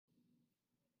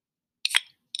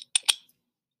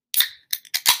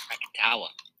Howa.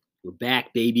 We're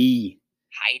back, baby.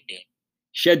 How you doing?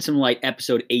 Shed Some Light,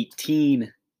 episode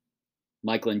 18.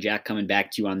 Michael and Jack coming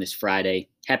back to you on this Friday.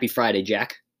 Happy Friday,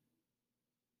 Jack.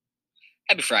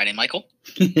 Happy Friday, Michael.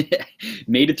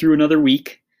 Made it through another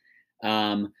week.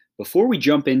 Before we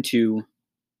jump into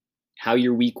how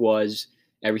your week was,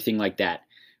 everything like that,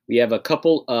 we have a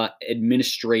couple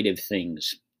administrative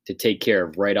things to take care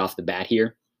of right off the bat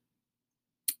here.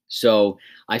 So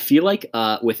I feel like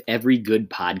with every good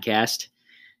podcast,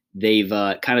 they've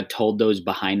kind of told those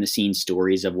behind the scenes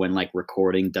stories of when like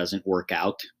recording doesn't work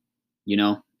out. You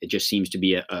know, it just seems to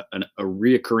be a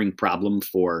reoccurring problem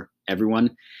for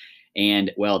everyone.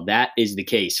 And well, that is the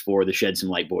case for the Shed Some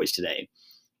Light boys today.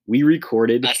 We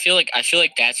recorded. I feel like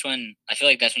that's when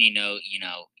you know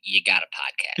you got a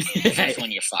podcast. That's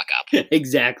when you fuck up.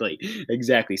 Exactly.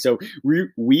 So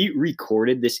we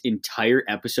recorded this entire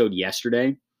episode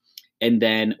yesterday, and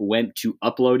then went to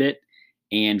upload it,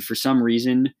 and for some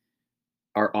reason,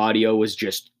 our audio was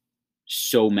just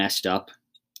so messed up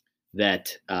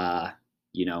that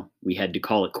we had to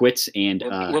call it quits. And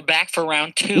we're back for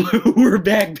round 2. We're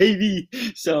back, baby.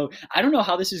 So I don't know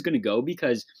how this is going to go,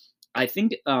 because I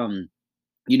think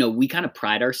we kind of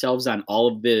pride ourselves on all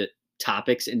of the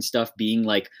topics and stuff being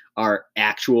like our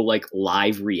actual like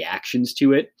live reactions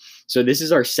to it. So this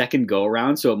is our second go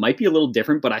around, so it might be a little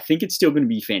different, but I think it's still going to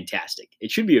be fantastic. It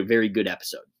should be a very good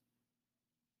episode.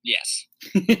 Yes.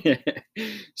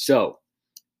 So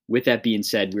with that being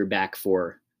said, we're back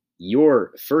for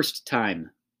your first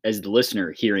time as the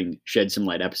listener hearing Shed Some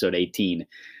Light episode 18.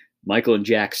 Michael and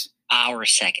Jack's our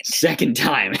second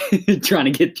time trying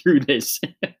to get through this.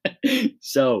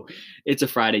 So it's a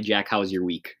Friday. Jack, how was your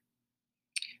week?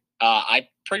 I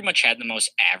pretty much had the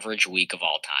most average week of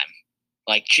all time.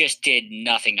 Like, just did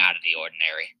nothing out of the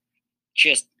ordinary.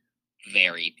 Just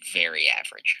very, very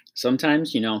average.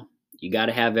 Sometimes, you got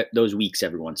to have those weeks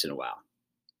every once in a while.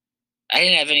 I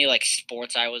didn't have any like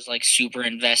sports I was like super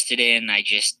invested in. I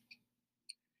just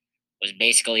was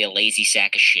basically a lazy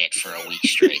sack of shit for a week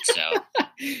straight. So,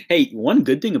 hey, one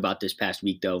good thing about this past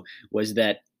week though was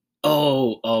that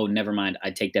never mind. I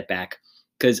take that back,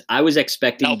 because I was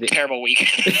expecting terrible week.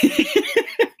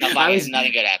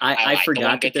 Nothing good happened. I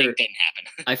forgot that didn't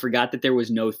happen. I forgot that there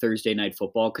was no Thursday night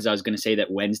football, because I was going to say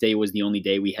that Wednesday was the only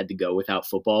day we had to go without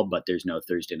football, but there's no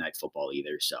Thursday night football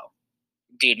either. So,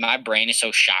 dude, my brain is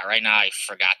so shot right now. I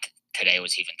forgot today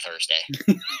was even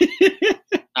Thursday.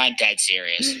 I'm dead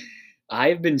serious.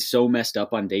 I've been so messed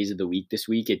up on days of the week this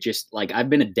week. It just like I've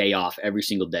been a day off every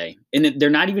single day, and they're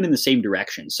not even in the same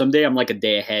direction. Some day I'm like a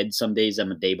day ahead. Some days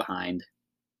I'm a day behind.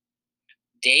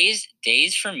 Days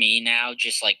for me now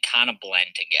just like kind of blend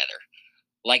together.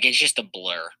 Like it's just a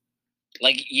blur.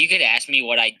 Like you could ask me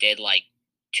what I did like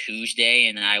Tuesday,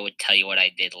 and I would tell you what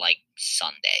I did like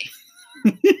Sunday.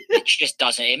 It just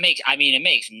doesn't. It makes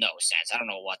no sense. I don't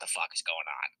know what the fuck is going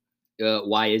on.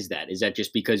 Why is that? Is that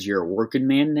just because you're a working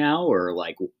man now, or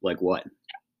like what?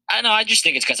 I know. I just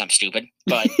think it's because I'm stupid,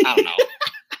 but I don't know.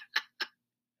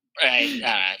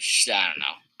 I don't know.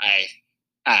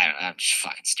 I'm just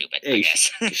fucking stupid. Hey, I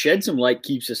guess. Shed Some Light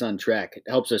keeps us on track. It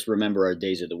helps us remember our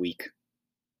days of the week.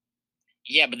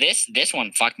 Yeah, but this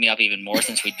one fucked me up even more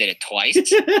since we did it twice.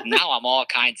 Now I'm all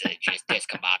kinds of just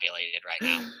discombobulated right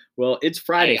now. Well, it's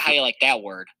Friday. How you like that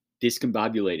word?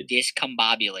 Discombobulated.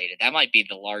 Discombobulated. That might be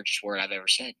the largest word I've ever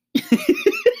said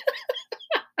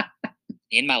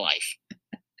in my life.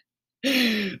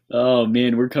 Oh,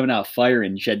 man, we're coming out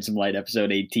firing. Shed Some Light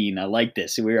episode 18. I like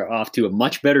this. We are off to a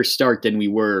much better start than we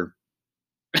were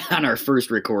on our first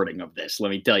recording of this. Let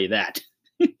me tell you that.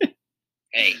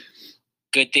 Hey,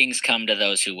 good things come to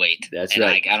those who wait. That's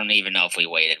right. I don't even know if we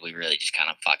waited. We really just kind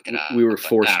of fucked it up. We were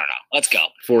forced. I don't know. Let's go.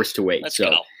 Forced to wait. Let's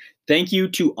go. Thank you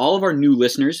to all of our new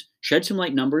listeners. Shed Some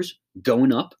Light numbers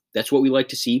going up. That's what we like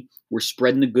to see. We're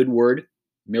spreading the good word.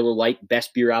 Miller Lite,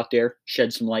 best beer out there.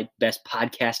 Shed Some Light, best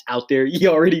podcast out there. You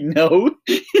already know.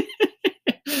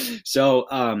 So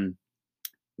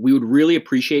we would really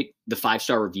appreciate the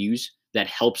 5-star reviews. That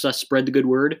helps us spread the good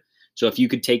word. So if you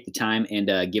could take the time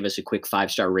and give us a quick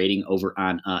 5-star rating over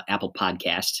on Apple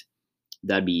Podcast,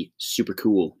 that'd be super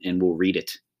cool, and we'll read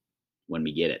it when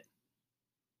we get it.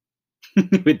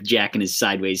 With Jack and his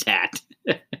sideways hat.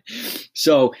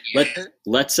 So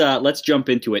let's jump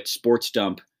into it. Sports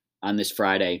dump on this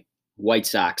Friday. White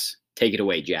Sox. Take it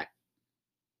away, Jack.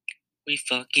 We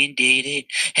fucking did it.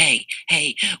 Hey,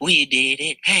 we did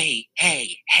it.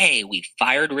 Hey, we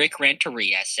fired Rick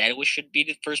Renteria. I said it should be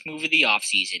the first move of the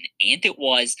offseason, and it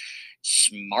was.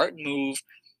 Smart move.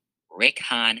 Rick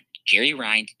Hahn, Jerry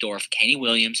Reinsdorf, Kenny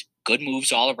Williams, good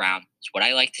moves all around. It's what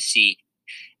I like to see.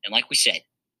 And like we said,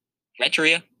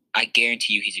 Renteria, I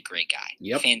guarantee you he's a great guy.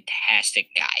 Yep. Fantastic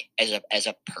guy as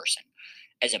a person.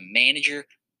 As a manager,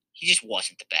 he just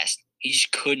wasn't the best. He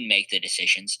just couldn't make the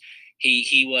decisions.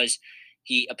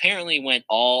 He apparently went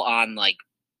all on like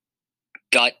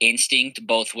gut instinct,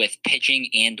 both with pitching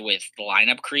and with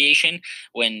lineup creation.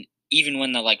 When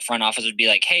the like front office would be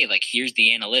like, "Hey, like here's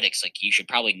the analytics. Like you should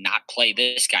probably not play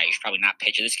this guy. You should probably not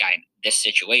pitch this guy in this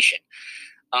situation."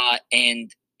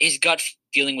 And his gut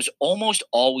feeling was almost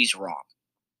always wrong.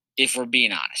 If we're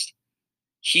being honest,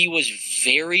 he was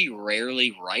very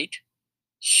rarely right.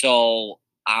 So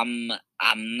I'm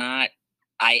not.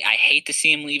 I hate to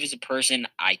see him leave as a person.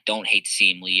 I don't hate to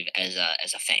see him leave as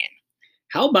a fan.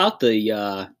 How about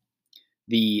the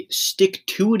stick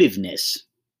to itiveness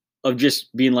of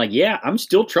just being like, yeah, I'm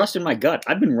still trusting my gut.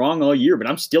 I've been wrong all year, but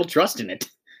I'm still trusting it.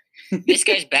 This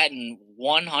guy's batting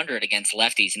 100 against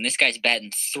lefties, and this guy's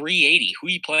batting 380. Who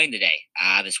are you playing today?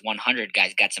 This 100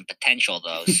 guy's got some potential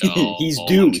though. So He's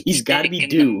due. He's got to be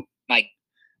due. My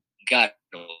gut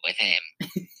with him.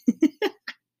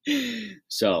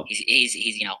 So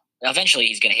he's eventually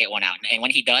he's gonna hit one out, and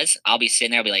when he does, I'll be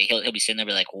sitting there. I'll be like, he'll be sitting there,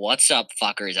 be like, "What's up,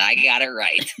 fuckers? I got it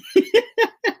right."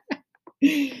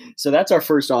 So that's our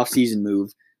first off-season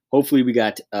move. Hopefully, we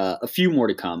got a few more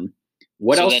to come.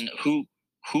 What else? Then who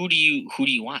do you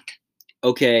want?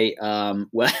 Okay.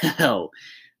 Well,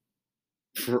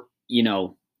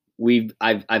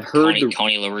 I've heard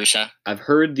Tony La Russa. I've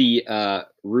heard the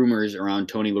rumors around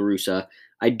Tony La Russa.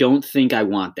 I don't think I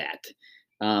want that.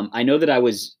 I know that I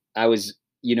was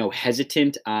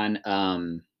hesitant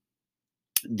on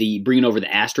the bringing over the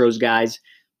Astros guys,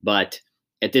 but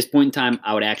at this point in time,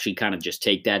 I would actually kind of just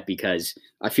take that because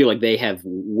I feel like they have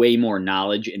way more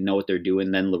knowledge and know what they're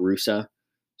doing than La Russa.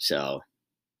 So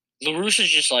La Russa's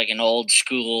just like an old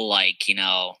school, like, kind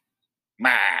of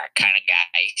guy.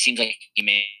 He seems like he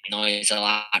makes noise a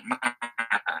lot. I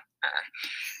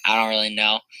don't really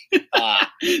know. That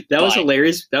was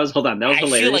hilarious. Hold on. That was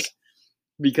hilarious. Like,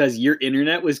 because your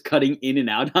internet was cutting in and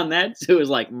out on that, so it was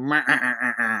like.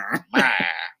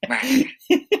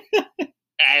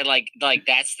 I like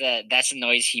that's the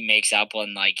noise he makes up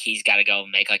when like he's got to go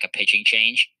make like a pitching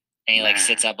change, and he like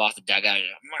sits up off the dugout,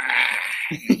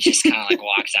 and just kind of like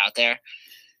walks out there,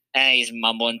 and he's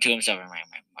mumbling to himself, "Come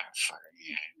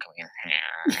here,"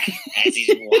 as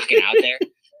he's walking out there.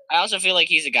 I also feel like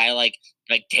he's a guy like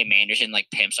Tim Anderson, like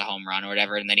pimps a home run or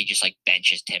whatever, and then he just like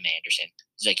benches Tim Anderson.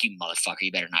 He's like, "You motherfucker,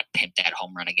 you better not pimp that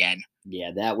home run again."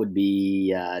 Yeah, that would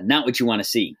be not what you want to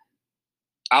see.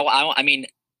 I mean,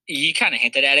 you kind of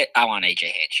hinted at it. I want AJ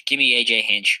Hinch. Give me AJ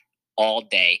Hinch all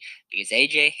day because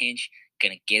AJ Hinch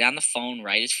gonna get on the phone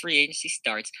right as free agency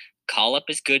starts, call up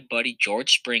his good buddy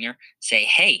George Springer, say,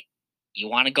 "Hey, you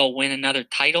want to go win another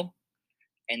title?"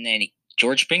 And then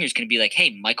George Springer's gonna be like,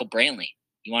 "Hey, Michael Brantley,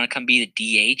 you want to come be the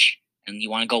DH and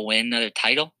you want to go win another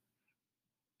title?"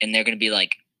 And they're gonna be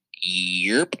like,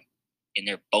 "Yerp." And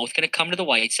they're both going to come to the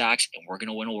White Sox, and we're going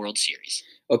to win a World Series.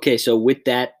 Okay, so with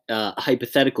that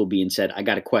hypothetical being said, I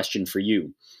got a question for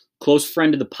you. Close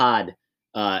friend of the pod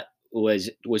was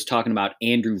talking about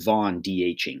Andrew Vaughn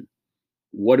DHing.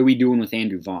 What are we doing with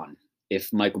Andrew Vaughn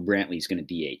if Michael Brantley is going to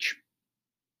DH?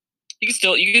 You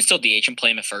can still DH and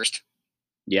play him at first.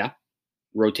 Yeah,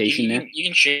 rotation there. You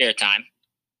can share time.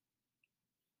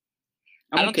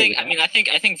 I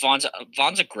think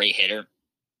Vaughn's a great hitter.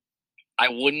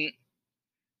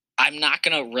 I'm not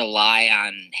going to rely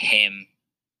on him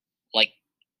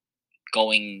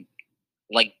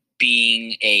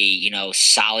being a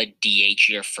solid DH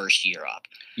your first year up.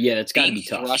 Yeah, that's got to be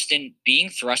tough. Being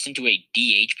thrust into a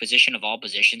DH position of all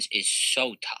positions is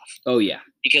so tough. Oh, yeah.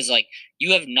 Because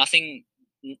you have nothing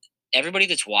 – everybody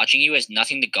that's watching you has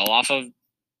nothing to go off of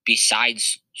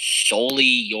besides solely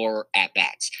your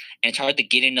at-bats. And it's hard to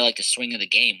get into the swing of the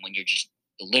game when you're just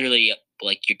literally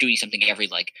you're doing something every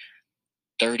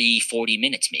 30, 40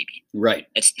 minutes maybe. Right.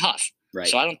 It's tough. Right.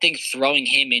 So I don't think throwing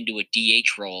him into a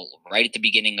DH role right at the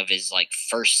beginning of his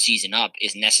first season up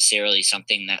is necessarily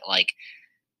something that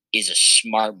is a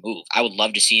smart move. I would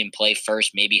love to see him play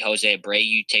first. Maybe Jose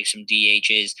Abreu take some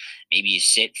DHs. Maybe you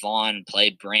sit Vaughn,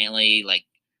 play Brantley.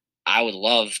 I would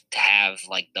love to have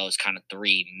those kind of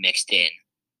three mixed in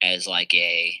as a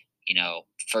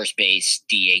first base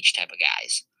DH type of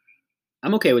guys.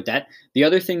 I'm okay with that. The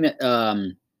other thing that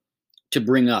to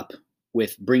bring up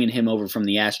with bringing him over from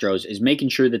the Astros is making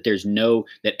sure that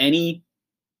that any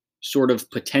sort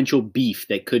of potential beef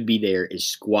that could be there is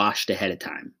squashed ahead of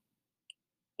time.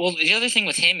 Well, the other thing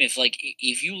with him is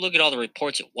if you look at all the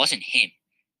reports, it wasn't him.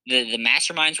 The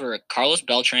masterminds were Carlos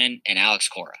Beltran and Alex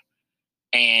Cora.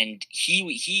 And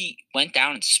he went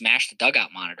down and smashed the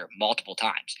dugout monitor multiple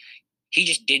times. He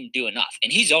just didn't do enough.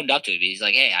 And he's owned up to it. He's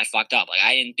like, hey, I fucked up. Like,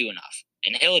 I didn't do enough.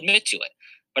 And he'll admit to it.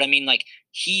 But I mean, like,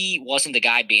 he wasn't the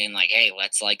guy being like, hey,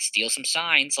 let's like steal some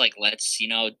signs. Like, let's,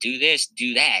 do this,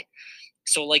 do that.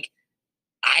 So like,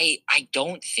 I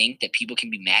don't think that people can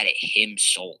be mad at him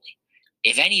solely.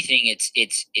 If anything,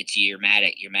 it's you're mad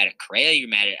at Correa, you're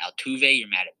mad at Altuve, you're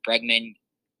mad at Bregman,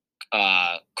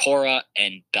 Cora,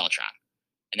 and Beltran.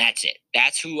 And that's it.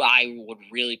 That's who I would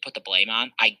really put the blame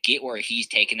on. I get where he's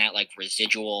taking that like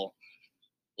residual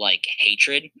like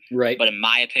hatred. Right. But in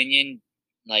my opinion,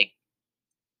 like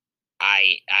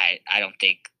I don't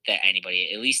think that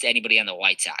anybody, at least anybody on the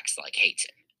White Sox, like hates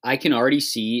it. I can already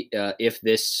see if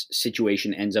this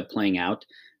situation ends up playing out,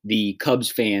 the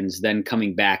Cubs fans then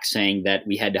coming back saying that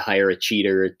we had to hire a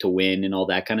cheater to win and all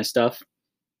that kind of stuff.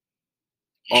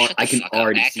 I can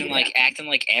already see it acting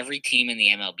like every team in the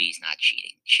MLB is not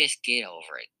cheating. Just get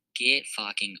over it. Get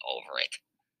fucking over it.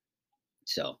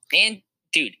 So, and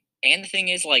dude, and the thing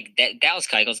is, like, that Dallas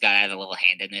Keuchel's got to have a little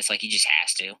hand in this. Like, he just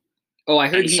has to. Oh, I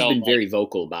heard he's been very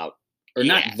vocal about, or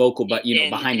not vocal, but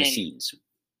behind the scenes.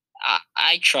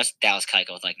 I trust Dallas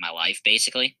Keuchel with like my life,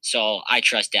 basically. So I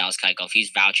trust Dallas Keuchel. If he's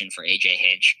vouching for AJ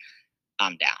Hinch,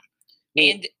 I'm down.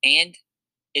 Well, and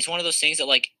it's one of those things that,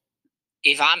 like,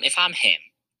 if I'm him,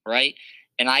 right,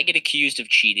 and I get accused of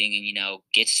cheating and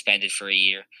get suspended for a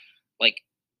year, like,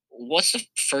 what's the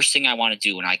first thing I want to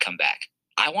do when I come back?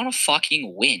 I want to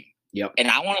fucking win. Yep. And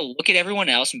I want to look at everyone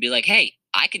else and be like, hey,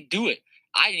 I can do it.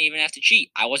 I didn't even have to cheat.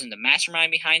 I wasn't the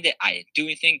mastermind behind it. I didn't do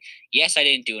anything. Yes, I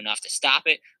didn't do enough to stop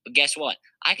it. But guess what?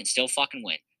 I can still fucking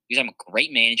win because I'm a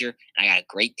great manager and I got a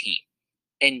great team.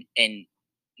 And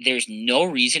there's no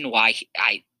reason why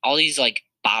all these like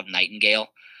Bob Nightingale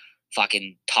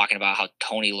fucking talking about how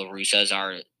Tony La Russa is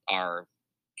our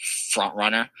front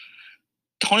runner.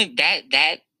 Tony,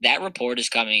 that report is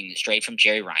coming straight from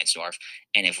Jerry Reinsdorf.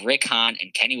 And if Rick Hahn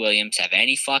and Kenny Williams have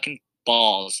any fucking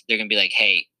balls, they're gonna be like,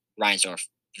 hey, Reinsdorf,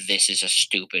 this is a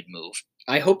stupid move.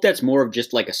 I hope that's more of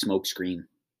just like a smokescreen.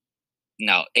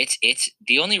 No, it's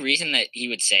the only reason that he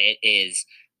would say it is,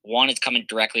 one, it's coming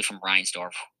directly from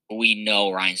Reinsdorf. We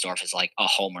know Reinsdorf is like a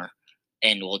homer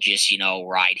and will just,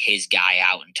 ride his guy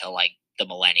out until like the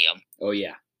millennium. Oh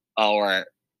yeah. Or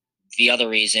the other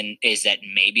reason is that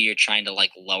maybe you're trying to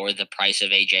like lower the price of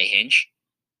AJ Hinch.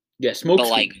 Yeah, smokescreen. But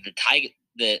like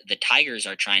the Tigers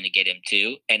are trying to get him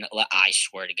too, and I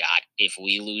swear to God, if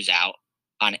we lose out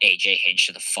on AJ Hinch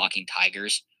to the fucking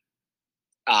Tigers,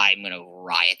 I'm gonna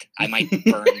riot. I might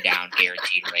burn down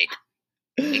Guaranteed Rate.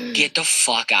 Like, get the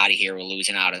fuck out of here! We're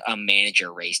losing out a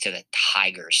manager race to the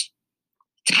Tigers.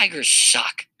 Tigers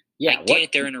suck. Yeah, I get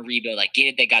it. They're in a rebuild. I get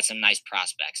it. They got some nice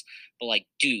prospects, but like,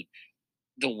 dude,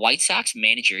 the White Sox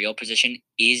managerial position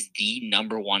is the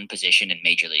number one position in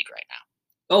Major League right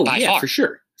now. Oh, by far.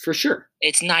 For sure.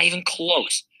 It's not even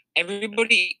close.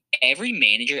 Everybody, every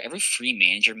manager, every free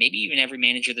manager, maybe even every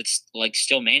manager that's like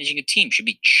still managing a team should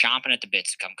be chomping at the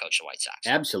bits to come coach the White Sox.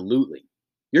 Absolutely.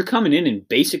 You're coming in and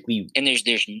basically, and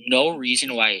there's no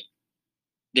reason why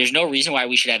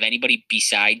we should have anybody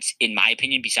besides, in my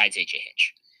opinion, besides AJ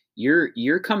Hinch.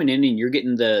 You're coming in and you're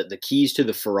getting the keys to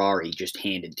the Ferrari just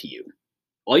handed to you.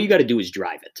 All you got to do is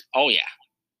drive it. Oh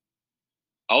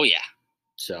yeah.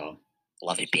 So.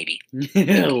 Love it, baby.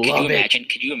 Love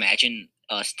Could you imagine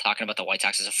us talking about the White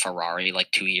Sox as a Ferrari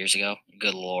like 2 years ago?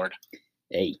 Good Lord.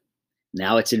 Hey,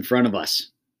 now it's in front of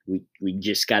us. We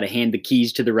just got to hand the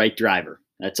keys to the right driver.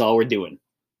 That's all we're doing.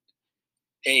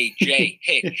 AJ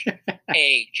Hinch.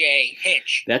 AJ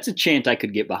Hinch. That's a chant I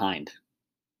could get behind.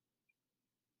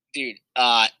 Dude,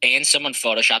 and someone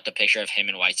photoshopped a picture of him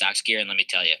in White Sox gear, and let me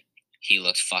tell you, he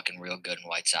looks fucking real good in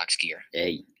White Sox gear.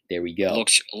 Hey. There we go.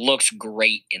 Looks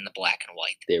great in the black and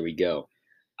white. There we go.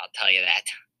 I'll tell you that.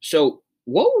 So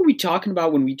what were we talking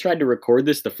about when we tried to record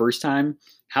this the first time?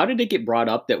 How did it get brought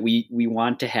up that we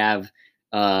want to have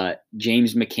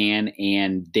James McCann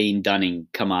and Dane Dunning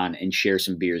come on and share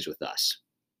some beers with us?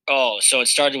 Oh, so it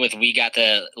started with we got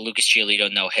the Lucas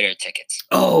Giolito no-hitter tickets.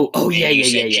 Oh, yeah.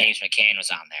 James McCann was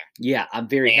on there. Yeah, I'm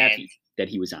very happy that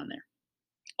he was on there.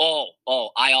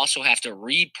 Oh, I also have to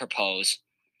re-propose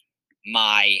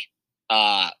my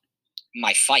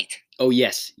fight. Oh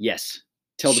yes.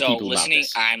 Tell the people about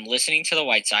this. I'm listening to the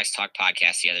White Sox Talk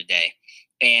podcast the other day,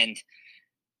 and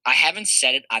I haven't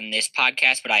said it on this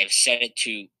podcast, but I have said it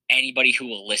to anybody who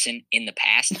will listen in the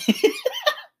past.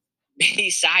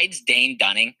 Besides Dane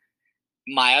Dunning,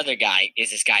 my other guy is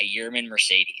this guy Yerman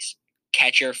Mercedes,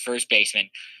 catcher, first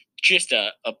baseman, just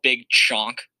a big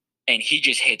chonk, and he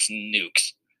just hits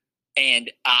nukes.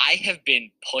 And I have been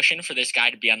pushing for this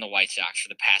guy to be on the White Sox for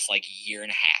the past year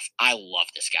and a half. I love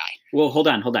this guy. Well, hold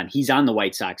on. He's on the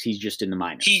White Sox. He's just in the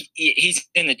minors. He's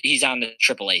on the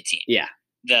AAA team. Yeah.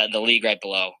 The league right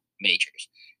below majors.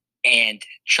 And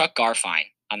Chuck Garfien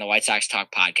on the White Sox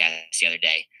Talk podcast the other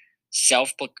day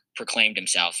self-proclaimed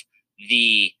himself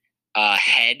the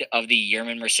head of the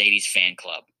Yerman Mercedes fan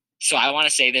club. So I want to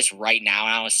say this right now,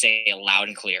 and I want to say it loud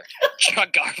and clear.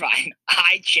 Chuck Garfien,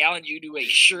 I challenge you to a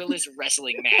shirtless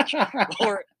wrestling match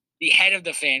for the head of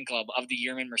the fan club of the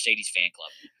Yerman Mercedes fan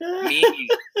club. Me and you,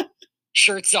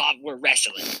 shirts off, we're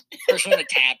wrestling. First one to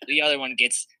tap, the other one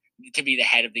gets to be the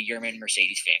head of the Yerman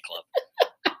Mercedes fan club.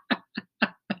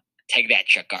 Take that,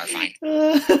 Chuck Garfien.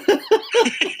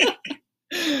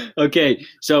 Okay,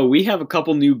 so we have a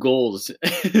couple new goals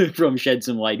from Shed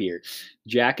Some Light here.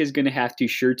 Jack is going to have to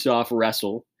shirts off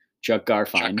wrestle Chuck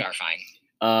Garfien.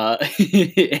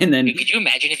 And then, dude, could you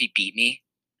imagine if he beat me?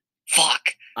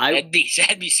 Fuck, that'd be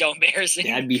so embarrassing.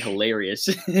 That'd be hilarious.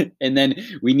 And then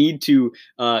we need to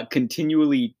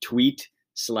continually tweet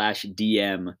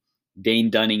 /DM Dane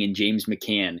Dunning and James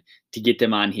McCann to get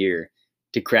them on here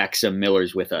to crack some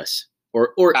Millers with us.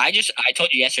 Or I told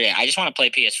you yesterday, I just want to play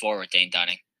PS4 with Dane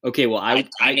Dunning. Okay, well,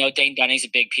 I know Dane Dunning's a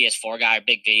big PS4 guy, a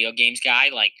big video games guy.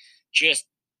 Just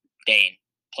Dane,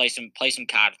 play some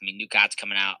COD with me. New COD's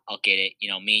coming out. I'll get it.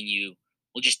 Me and you,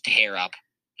 we'll just tear up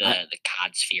the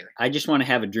COD sphere. I just want to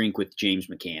have a drink with James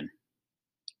McCann.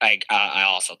 I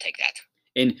also take that.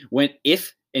 And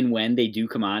if and when they do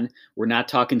come on, we're not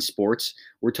talking sports.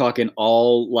 We're talking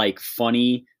all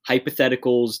funny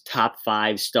hypotheticals, top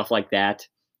 5 stuff like that.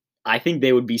 I think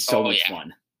they would be so much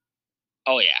fun.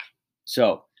 Oh yeah.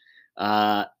 So,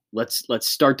 let's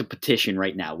start the petition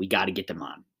right now. We got to get them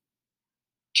on.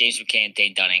 James McCann,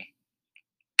 Dane Dunning,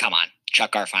 come on,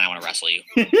 Chuck Garfien. I want to wrestle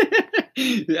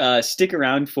you. Stick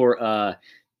around for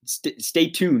stay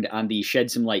tuned on the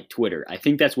Shed Some Light Twitter. I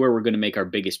think that's where we're going to make our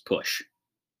biggest push.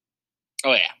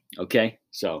 Oh yeah. Okay,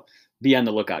 so be on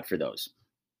the lookout for those.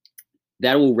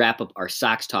 That will wrap up our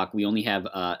Sox talk. We only have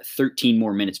 13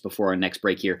 more minutes before our next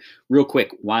break here. Real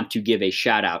quick, want to give a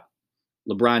shout out.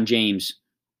 LeBron James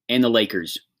and the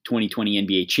Lakers, 2020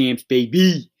 NBA champs,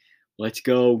 baby. Let's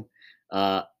go.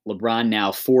 LeBron now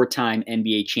 4-time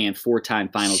NBA champ, 4-time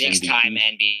finals 6-time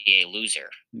NBA loser.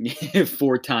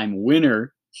 4-time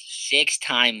winner.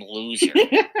 6-time loser.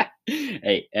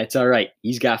 Hey, that's all right.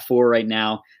 He's got 4 right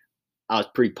now. I was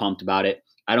pretty pumped about it.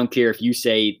 I don't care if you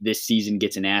say this season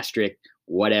gets an asterisk,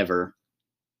 whatever.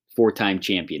 4-time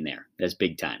champion there. That's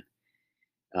big time.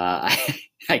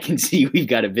 I can see we've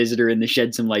got a visitor in the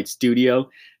Shed Some Light studio.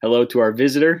 Hello to our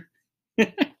visitor.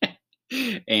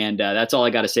 And that's all I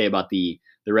got to say about the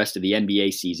rest of the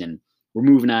NBA season. We're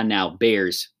moving on now.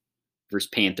 Bears versus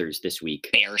Panthers this week.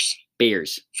 Bears.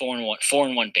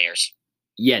 4-1 Bears.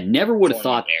 Yeah, never would have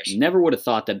thought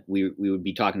that we would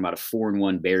be talking about a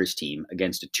 4-1 Bears team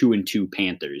against a 2-2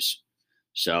 Panthers.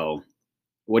 So,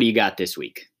 what do you got this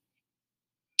week?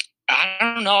 I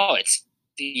don't know. It's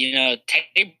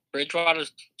Teddy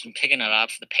Bridgewater's been picking it up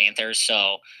for the Panthers,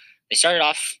 so they started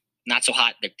off not so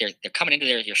hot. They're coming into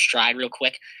their stride real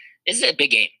quick. This is a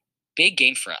big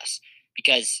game for us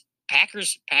because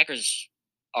Packers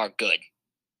are good,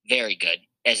 very good.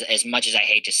 As much as I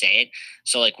hate to say it,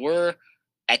 so we're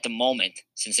at the moment,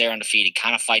 since they're undefeated,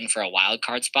 kind of fighting for a wild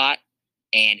card spot,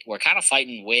 and we're kind of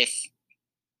fighting with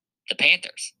the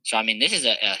Panthers. So I mean, this is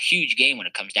a huge game when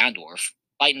it comes down to it. We're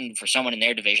fighting for someone in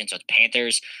their division, so it's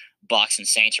Panthers, Bucks, and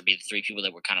Saints will be the 3 people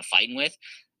that we're kind of fighting with,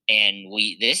 and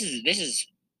this is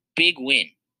big win.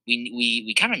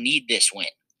 We kind of need this win.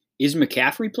 Is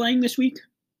McCaffrey playing this week?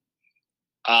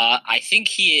 I think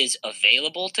he is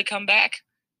available to come back,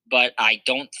 but I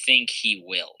don't think he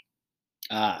will.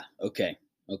 Okay.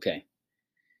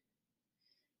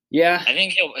 Yeah, I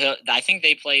think I think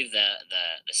they play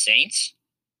the Saints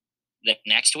the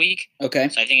next week. Okay.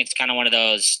 So I think it's kind of one of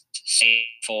those save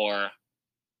for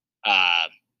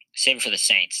the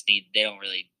Saints. They don't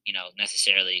really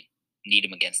necessarily need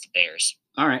him against the Bears.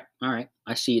 All right.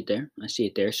 I see it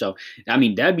there. So I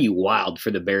mean, that'd be wild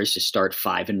for the Bears to start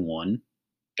 5-1.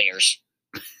 Bears.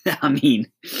 I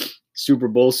mean, Super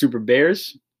Bowl, Super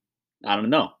Bears. I don't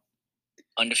know.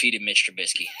 Undefeated Mitch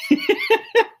Trubisky.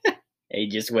 Hey,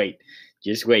 just wait.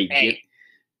 Hey,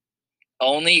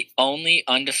 only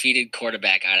undefeated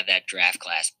quarterback out of that draft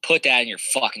class. Put that in your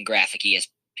fucking graphic, ESPN,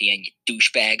 you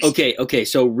douchebags. Okay.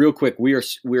 So real quick, we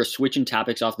are switching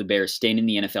topics off the Bears, staying in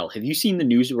the NFL. Have you seen the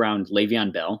news around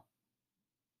Le'Veon Bell?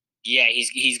 Yeah,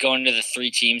 he's going to the 3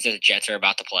 teams that the Jets are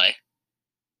about to play.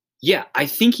 Yeah, I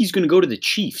think he's going to go to the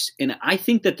Chiefs, and I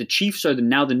think that the Chiefs are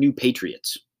now the new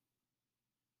Patriots.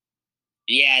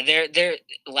 Yeah, they're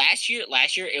last year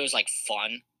it was like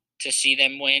fun to see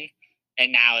them win,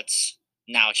 and now it's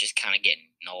just kind of getting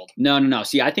old. No.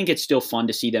 See, I think it's still fun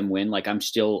to see them win. Like I'm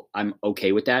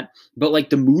okay with that. But like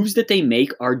the moves that they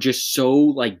make are just so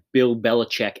like Bill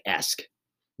Belichick esque.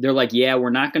 They're like, yeah, we're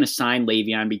not going to sign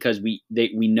Le'Veon because we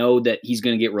know that he's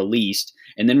going to get released,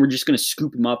 and then we're just going to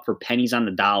scoop him up for pennies on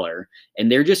the dollar.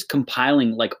 And they're just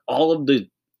compiling like all of the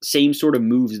same sort of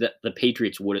moves that the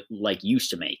Patriots would like used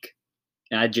to make.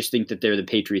 And I just think that they're the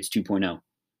Patriots 2.0.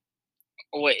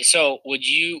 Wait, so would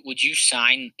you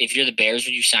sign if you're the Bears?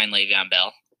 Would you sign Le'Veon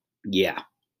Bell? Yeah,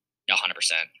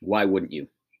 100%. why wouldn't you?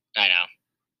 I know.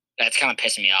 That's kind of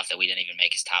pissing me off that we didn't even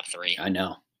make his top three. I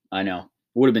know.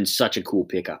 Would have been such a cool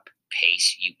pickup.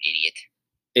 Pace, you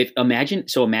idiot. Imagine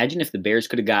if the Bears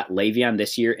could have got Le'Veon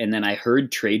this year, and then I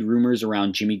heard trade rumors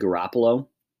around Jimmy Garoppolo.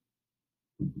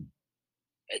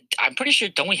 I'm pretty sure.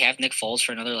 Don't we have Nick Foles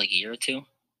for another like year or two?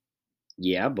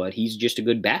 Yeah, but he's just a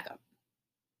good backup.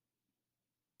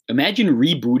 Imagine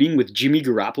rebooting with Jimmy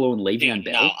Garoppolo and Le'Veon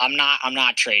Dude, Bell. no, I'm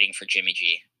not trading for Jimmy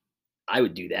G. I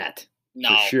would do that. No,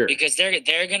 for sure. because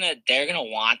they're gonna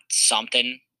want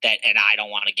something that, and I don't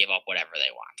want to give up whatever they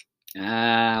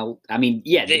want. I mean,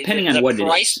 yeah, depending on what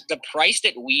price, it is. the price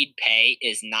that we'd pay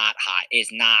is not high. Is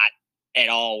not at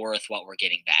all worth what we're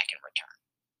getting back in return.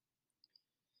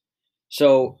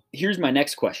 So here's my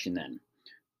next question then.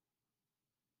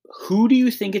 Who do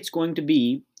you think it's going to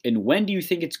be, and when do you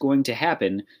think it's going to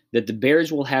happen that the Bears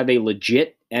will have a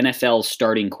legit NFL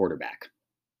starting quarterback?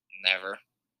 Never.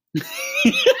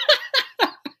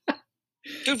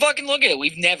 Dude, fucking look at it. We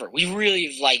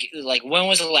really like when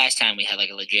was the last time we had like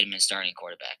a legitimate starting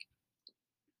quarterback?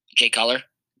 Jay Cutler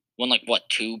won like what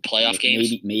 2 playoff games?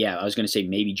 Maybe, yeah. I was going to say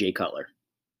maybe Jay Cutler.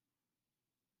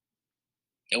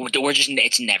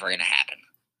 It's never gonna happen.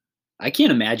 I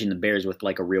can't imagine the Bears with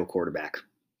like a real quarterback.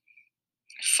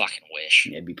 I fucking wish.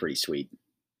 Yeah, it'd be pretty sweet.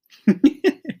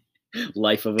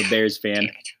 Life of a Bears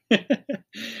fan.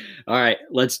 All right,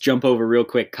 let's jump over real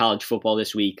quick college football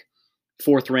this week.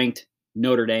 4th ranked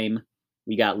Notre Dame.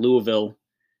 We got Louisville.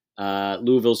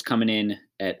 Louisville's coming in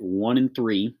at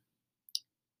 1-3.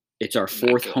 It's our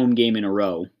 4th home game in a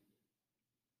row.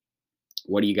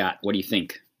 What do you got? What do you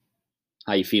think?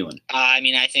 How you feeling? I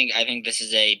mean, I think this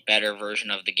is a better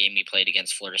version of the game we played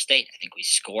against Florida State. I think we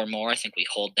score more. I think we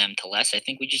hold them to less. I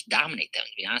think we just dominate them,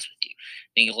 to be honest with you.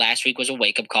 I think last week was a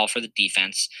wake-up call for the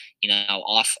defense. You know,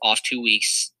 off 2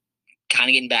 weeks, kind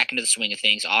of getting back into the swing of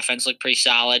things. Offense looked pretty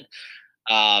solid.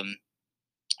 I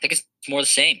think it's more the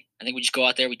same. I think we just go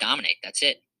out there, we dominate. That's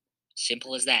it.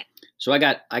 Simple as that. So I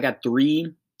got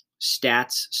 3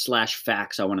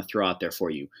 stats/facts I want to throw out there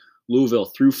for you. Louisville,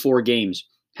 through 4 games,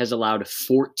 has allowed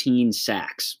 14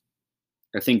 sacks.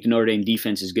 I think the Notre Dame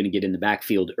defense is going to get in the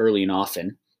backfield early and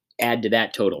often. Add to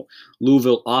that total.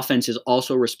 Louisville offense is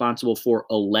also responsible for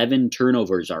 11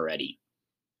 turnovers already.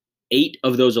 8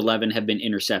 of those 11 have been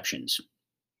interceptions.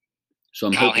 So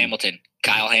I'm hoping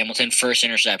Kyle Hamilton, first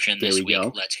interception this week.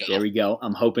 Go. Let's go. There we go.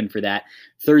 I'm hoping for that.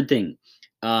 Third thing,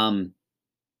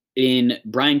 in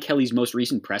Brian Kelly's most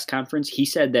recent press conference, he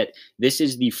said that this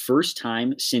is the first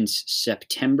time since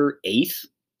September 8th,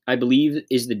 I believe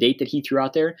is the date that he threw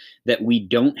out there, that we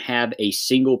don't have a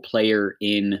single player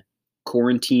in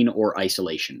quarantine or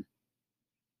isolation.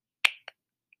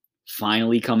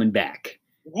 Finally coming back.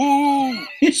 Woo!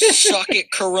 Suck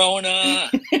it, Corona.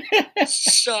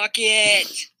 Suck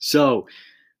it. So,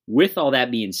 with all that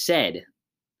being said,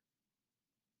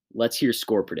 let's hear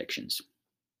score predictions.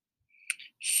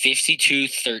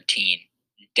 52-13.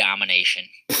 Domination.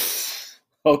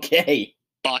 Okay.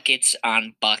 Buckets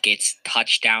on buckets.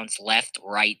 Touchdowns left,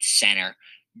 right, center.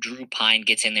 Drew Pine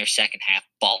gets in there second half.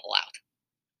 Ball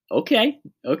out. Okay.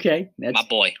 That's my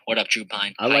boy. What up, Drew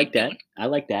Pine? I like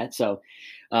that. So,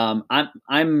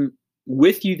 I'm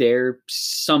with you there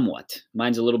somewhat.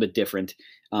 Mine's a little bit different.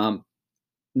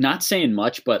 Not saying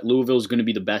much, but Louisville's going to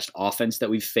be the best offense that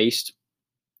we've faced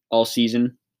all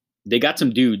season. They got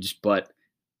some dudes, but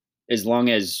as long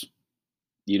as,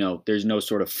 there's no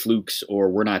sort of flukes or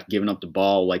we're not giving up the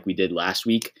ball like we did last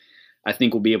week, I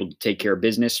think we'll be able to take care of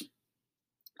business.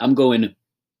 I'm going.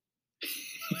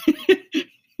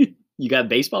 You got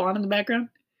baseball on in the background?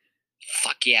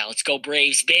 Fuck yeah, let's go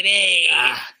Braves, baby.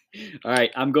 All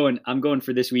right, I'm going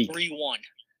for this week. 3-1.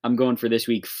 I'm going for this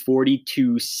week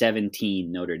 42-17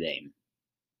 Notre Dame.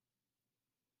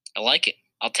 I like it.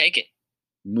 I'll take it.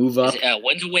 Move up.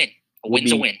 Win's a win. A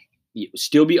win's a win.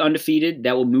 Still be undefeated.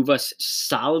 That will move us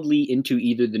solidly into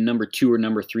either the number 2 or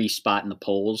number 3 spot in the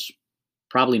polls.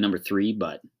 Probably number 3,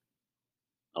 but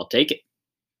I'll take it.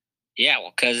 Yeah,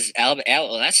 well, because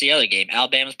that's the other game.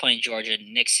 Alabama's playing Georgia.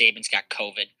 Nick Saban's got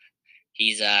COVID.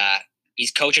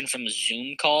 He's coaching from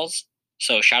Zoom calls.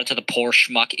 So shout out to the poor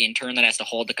schmuck intern that has to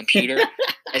hold the computer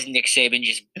as Nick Saban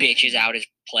just bitches out his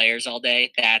players all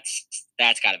day. That's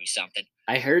got to be something.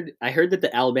 I heard that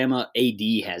the Alabama AD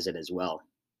has it as well.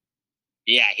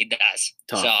 Yeah, he does.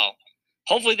 Tough. So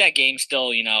hopefully that game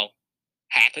still,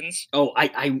 happens. Oh,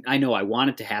 I know. I want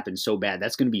it to happen so bad.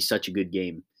 That's going to be such a good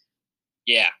game.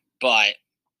 Yeah, but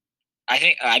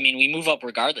I mean, we move up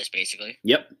regardless, basically.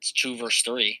 Yep. It's 2 versus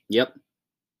 3. Yep.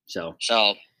 So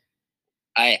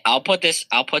I'll put this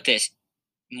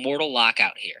mortal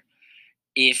lockout here.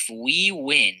 If we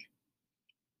win,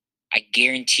 I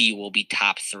guarantee you we'll be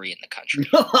top 3 in the country.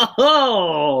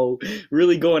 Oh,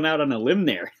 really going out on a limb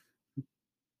there.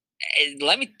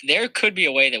 There could be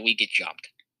a way that we get jumped.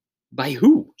 By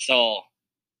who? So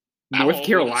North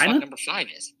Carolina? Number 5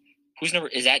 is.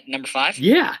 Is that number 5?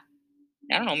 Yeah.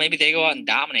 I don't know. Maybe they go out and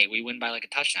dominate. We win by like a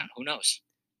touchdown. Who knows?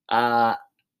 I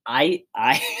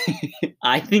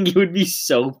I think it would be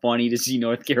so funny to see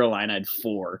North Carolina at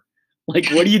 4. Like,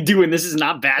 what are you doing? This is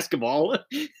not basketball.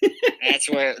 That's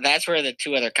where the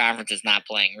 2 other conferences not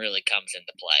playing really comes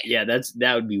into play. Yeah,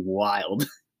 that would be wild.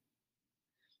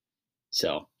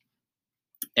 So,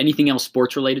 anything else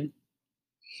sports related?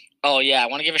 Oh yeah, I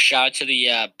want to give a shout out to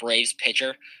the Braves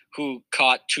pitcher who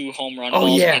caught 2 home run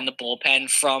balls in the bullpen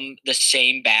from the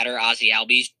same batter, Ozzie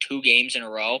Albies, 2 games in a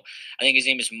row. I think his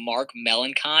name is Mark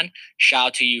Melancon. Shout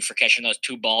out to you for catching those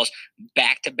 2 balls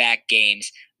back-to-back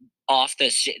games off the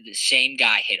same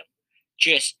guy hit him.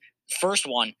 Just first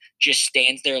one just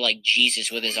stands there like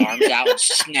Jesus with his arms out and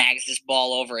snags this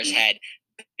ball over his head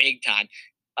big time.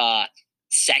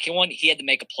 Second one, he had to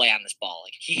make a play on this ball.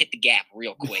 Like, he hit the gap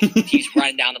real quick. He's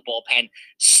running down the bullpen,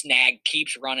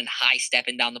 keeps running, high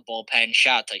stepping down the bullpen.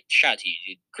 Shout out to you,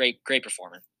 dude. Great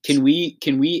performance. Can we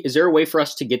is there a way for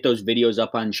us to get those videos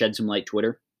up on Shed Some Light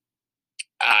Twitter?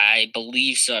 I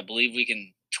believe so. I believe we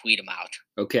can tweet them out.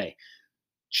 Okay.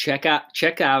 Check out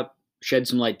Shed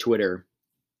Some Light Twitter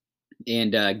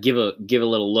and give a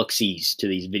little look-sees to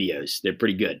these videos. They're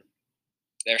pretty good.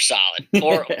 They're solid.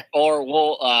 Or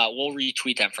we'll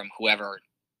retweet them from whoever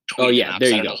tweeted Oh yeah, them out, there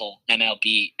you go. The whole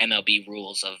MLB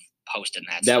rules of posting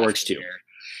that. That works too.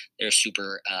 They're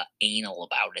super anal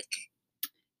about it.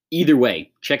 Either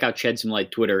way, check out Shed Some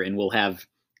Light Twitter, and we'll have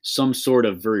some sort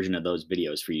of version of those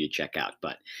videos for you to check out.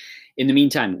 But in the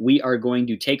meantime, we are going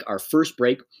to take our first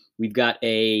break. We've got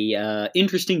a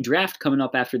interesting draft coming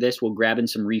up after this. We'll grab in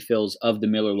some refills of the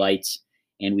Miller Lights,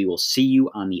 and we will see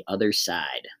you on the other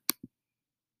side.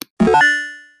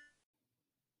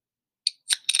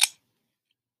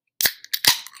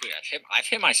 Dude, I've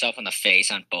hit myself in the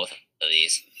face on both of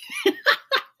these.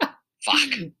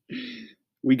 Fuck.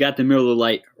 We got the Miller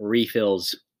Lite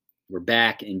refills. We're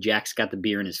back, and Jack's got the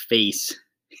beer in his face.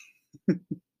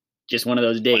 Just one of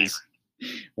those days.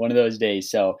 Whatever. One of those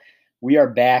days. So we are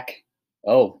back.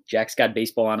 Oh, Jack's got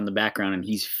baseball on in the background, and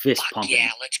he's fist pumping.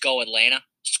 Yeah, let's go, Atlanta.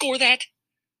 Score that.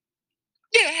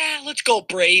 Yeah, let's go,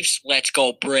 Braves. Let's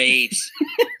go, Braves.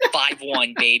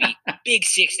 5-1, baby. Big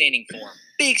 6th inning for him.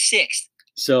 Big 6th.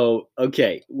 So,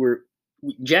 okay,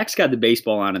 Jack's got the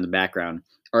baseball on in the background.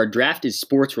 Our draft is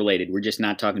sports related. We're just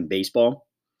not talking baseball.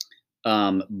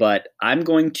 But I'm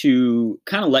going to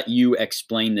kind of let you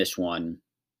explain this one,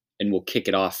 and we'll kick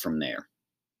it off from there.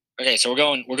 Okay, so we're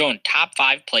going top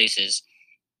 5 places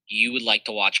you would like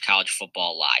to watch college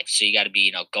football live. So you got to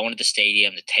be, going to the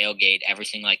stadium, the tailgate,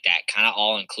 everything like that, kind of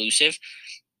all inclusive.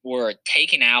 We're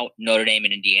taking out Notre Dame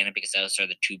and Indiana because those are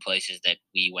the 2 places that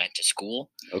we went to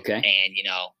school. Okay. And,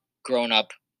 growing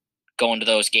up, going to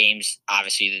those games,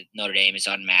 obviously Notre Dame is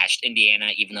unmatched. Indiana,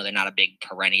 even though they're not a big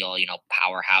perennial,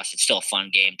 powerhouse, it's still a fun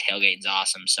game. Tailgating's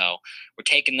awesome. So we're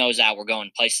taking those out. We're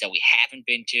going places that we haven't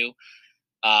been to.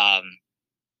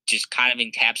 Just kind of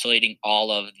encapsulating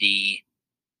all of the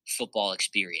football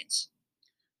experience.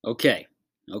 Okay.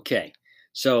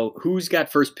 So who's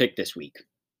got first pick this week?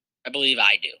 I believe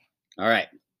I do. All right.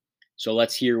 So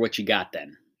let's hear what you got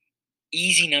then.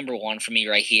 Easy number 1 for me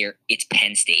right here. It's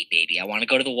Penn State, baby. I want to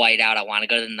go to the whiteout. I want to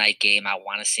go to the night game. I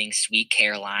want to sing Sweet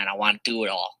Caroline. I want to do it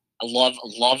all. I love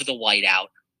the whiteout.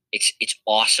 It's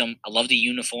awesome. I love the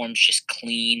uniforms, just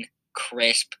clean,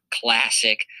 crisp,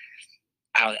 classic.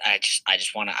 I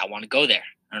just want to go there.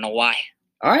 I don't know why.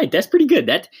 All right, that's pretty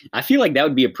good. I feel like that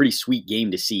would be a pretty sweet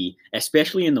game to see,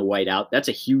 especially in the whiteout. That's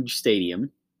a huge stadium.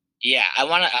 Yeah, I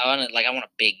want a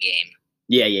big game.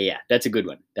 Yeah. That's a good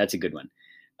one.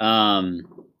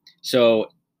 So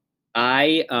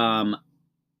I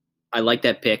like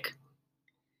that pick.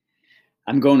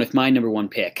 I'm going with my number 1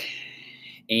 pick,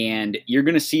 and you're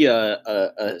going to see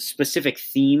a specific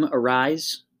theme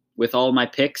arise with all of my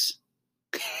picks.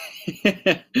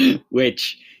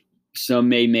 which some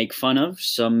may make fun of,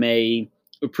 some may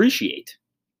appreciate.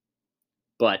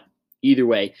 But either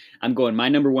way, I'm going. My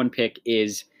number one pick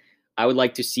is I would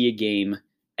like to see a game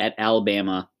at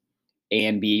Alabama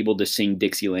and be able to sing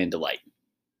Dixieland Delight.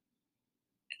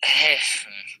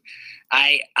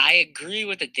 I agree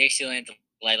with the Dixieland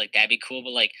Delight. Like that'd be cool,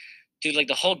 but like, dude, like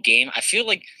the whole game, I feel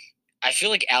like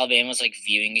Alabama's like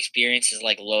viewing experience is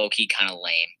like low key kind of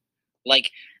lame.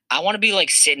 Like I want to be like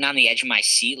sitting on the edge of my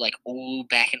seat, like ooh,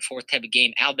 back and forth type of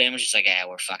game. Alabama's just like, yeah,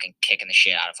 we're fucking kicking the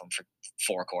shit out of them for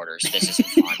 4 quarters. This isn't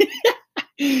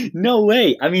fun. No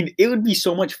way. I mean, it would be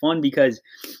so much fun because,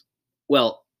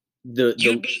 well,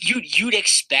 You'd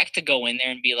expect to go in there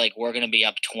and be like, we're gonna be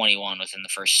up 21 within the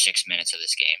first 6 minutes of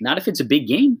this game. not if it's a big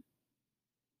game.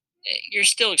 You're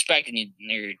still expecting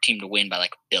your team to win by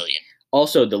like a billion.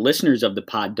 Also, the listeners of the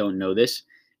pod don't know this,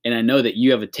 and I know that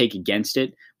you have a take against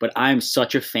it, but I'm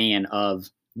such a fan of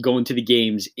going to the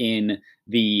games in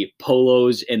the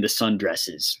polos and the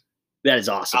sundresses. That is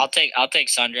awesome. I'll take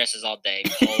sundresses all day.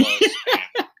 Polos,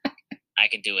 I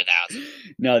can do without.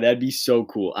 No, that'd be so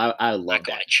cool. I would love Not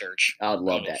going that. to church. I would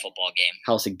love Going to a that. football game.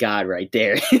 House of God right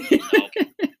there.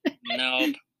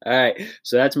 Nope. All right.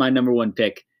 So that's my number one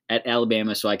pick at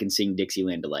Alabama so I can sing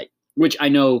Dixieland Delight, which I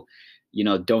know,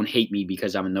 don't hate me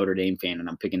because I'm a Notre Dame fan and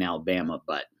I'm picking Alabama,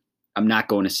 but I'm not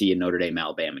going to see a Notre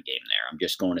Dame-Alabama game there. I'm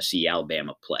just going to see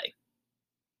Alabama play.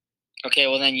 Okay,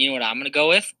 well then you know what I'm going to go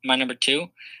with? My number 2?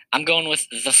 I'm going with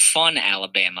the fun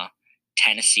Alabama.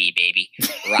 Tennessee, baby.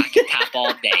 Rocky Top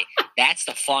all day. That's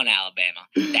the fun Alabama.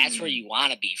 That's where you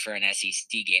want to be for an SEC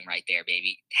game right there,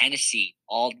 baby. Tennessee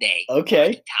all day. Okay.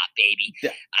 Rocky Top, baby.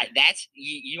 That's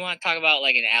you want to talk about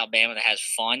like an Alabama that has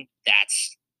fun?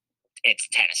 It's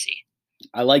Tennessee.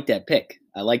 I like that pick.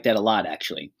 I like that a lot,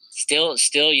 actually. Still,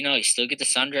 you still get the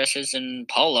sundresses and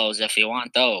polos if you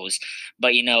want those,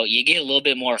 but you get a little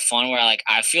bit more fun. Where like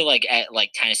I feel like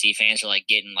Tennessee fans are like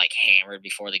getting like hammered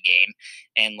before the game,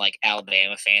 and like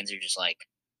Alabama fans are just like,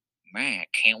 man, I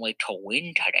can't wait to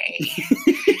win today.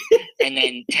 And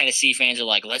then Tennessee fans are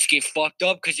like, let's get fucked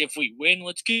up because if we win,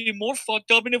 let's get more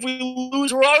fucked up, and if we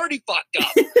lose, we're already fucked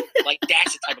up. Like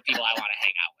that's the type of people I want to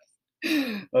hang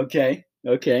out with.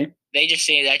 Okay. That just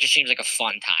seems like a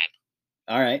fun time.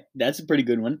 All right, that's a pretty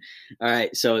good one. All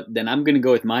right, so then I'm going to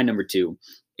go with my number 2.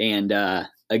 And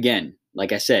again,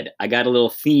 like I said, I got a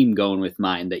little theme going with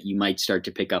mine that you might start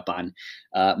to pick up on.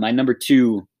 My number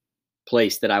 2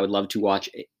 place that I would love to watch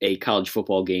a college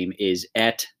football game is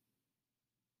at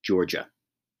Georgia.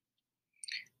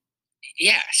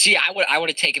 Yeah, see, I would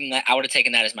have taken that. I would have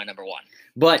taken that as my number 1.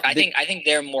 But I think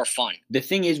they're more fun. The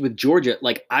thing is with Georgia,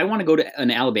 like I want to go to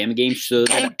an Alabama game so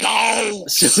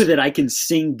that I can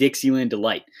sing Dixieland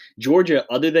Delight. Georgia,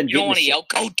 other than you don't want to yell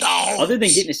 "Go Dogs," other than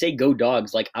getting to say "Go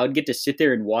Dogs," like I would get to sit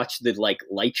there and watch the like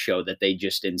light show that they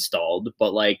just installed.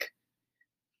 But like,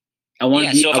 I want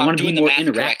to be more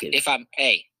interactive.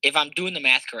 If I'm doing the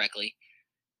math correctly,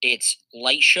 it's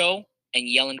light show and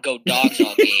yelling "Go Dogs"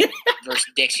 all game versus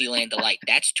Dixieland Delight.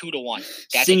 That's 2-1.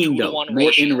 That's singing, a 2-1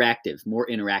 ratio. More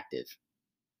interactive.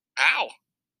 How?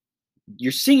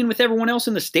 You're singing with everyone else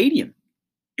in the stadium.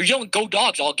 You're yelling "Go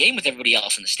Dogs" all game with everybody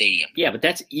else in the stadium. Yeah,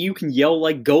 but you can yell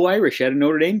like "Go Irish" at a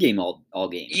Notre Dame game all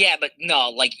game. Yeah, but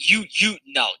no, like you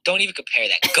no, don't even compare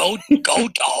that. Go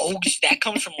Dogs. That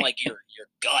comes from like your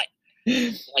gut.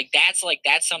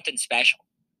 That's something special.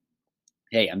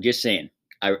 Hey, I'm just saying.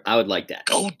 I would like that.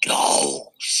 Go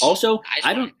Dogs. Also,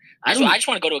 I just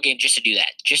want to go to a game just to do that,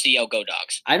 just to yell "Go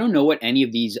Dogs." I don't know what any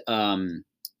of these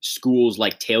schools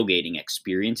like tailgating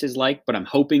experience is like, but I'm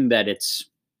hoping that it's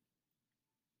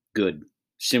good,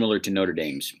 similar to Notre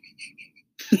Dame's.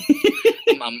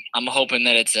 I'm hoping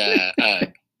that it's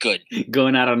good.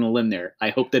 Going out on a limb there. I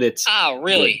hope that it's. Oh,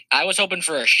 really? Good. I was hoping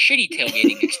for a shitty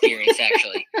tailgating experience,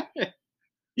 actually.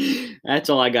 That's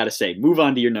all I got to say. Move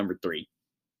on to your number 3.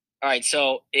 All right,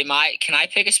 so can I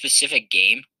pick a specific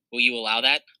game? Will you allow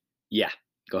that? Yeah,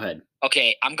 go ahead.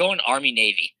 Okay, I'm going Army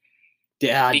Navy.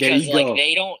 Yeah, because there you go.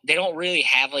 they don't really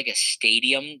have like a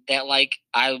stadium that like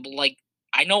I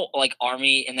know like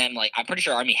Army, and then like I'm pretty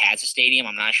sure Army has a stadium.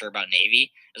 I'm not sure about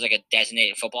Navy. It's like a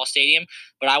designated football stadium,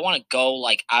 but I want to go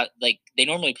like they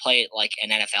normally play at like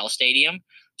an NFL stadium,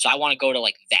 so I want to go to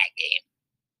like that game.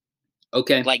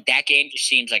 Okay. Like that game just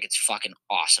seems like it's fucking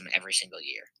awesome every single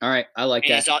year. All right, I like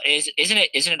that. Isn't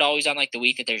it always on like the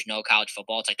week that there's no college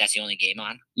football? It's like that's the only game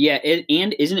on. Yeah,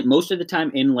 and isn't it most of the time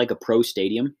in like a pro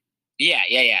stadium? Yeah.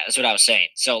 That's what I was saying.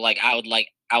 So like I would like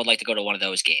to go to one of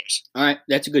those games. All right,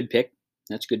 that's a good pick.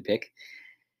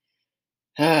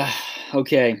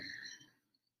 Okay.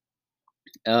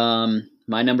 My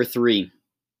number 3.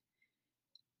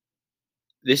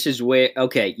 this is where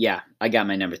okay, yeah, I got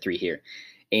my number 3 here.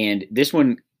 And this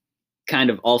one kind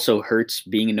of also hurts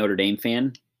being a Notre Dame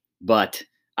fan, but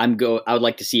I would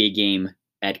like to see a game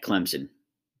at Clemson.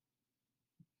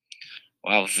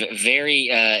 Well,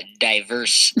 very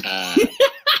diverse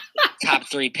top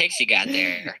three picks you got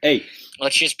there. Hey,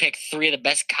 Let's just pick three of the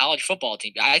best college football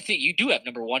teams. I think you do have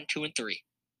number 1, 2, and 3.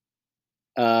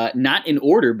 not in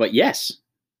order, but yes.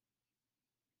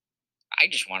 I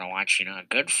just want to watch, a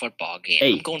good football game.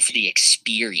 Hey, I'm going for the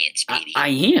experience, baby. I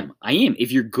am.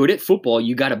 If you're good at football,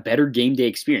 you got a better game day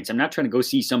experience. I'm not trying to go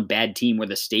see some bad team where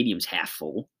the stadium's half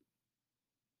full.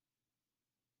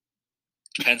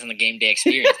 Depends on the game day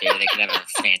experience. There, they could have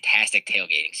a fantastic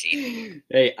tailgating scene.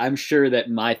 Hey, I'm sure that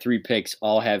my 3 picks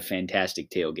all have fantastic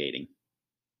tailgating.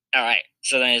 All right.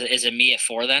 So then, is it me at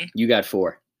 4 then? You got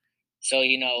 4. So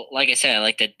like I said,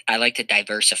 I like to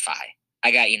diversify.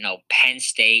 I got Penn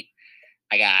State.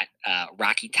 I got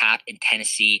Rocky Top in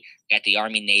Tennessee. I got the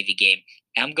Army Navy game.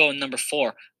 And I'm going number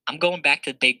 4. I'm going back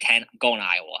to the Big Ten. I'm going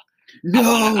Iowa. No,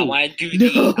 I want to do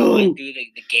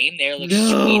the game there looks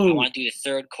sweet. I want to do the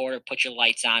third quarter, put your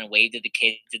lights on, wave to the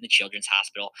kids in the children's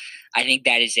hospital. I think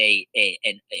that is a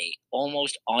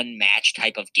almost unmatched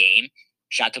type of game.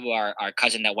 Shout out to our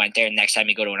cousin that went there. Next time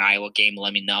you go to an Iowa game,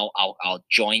 let me know. I'll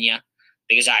join you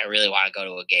because I really want to go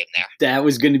to a game there. That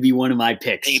was going to be one of my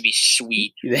picks. I think it'd be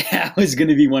sweet. That was going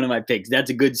to be one of my picks. That's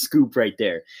a good scoop right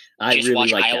there. I just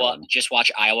really like Iowa. That one. Just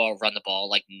watch Iowa run the ball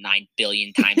like 9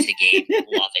 billion times a game.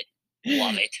 Love it.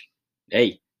 Love it.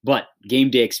 Hey, but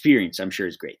game day experience, I'm sure,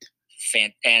 is great.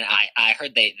 And I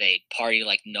heard they party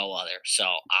like no other, so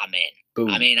I'm in. Boom.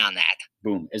 I'm in on that.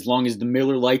 Boom. As long as the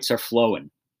Miller lights are flowing,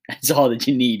 that's all that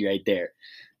you need right there.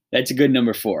 That's a good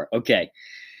number 4. Okay.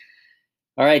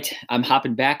 All right. I'm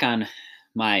hopping back on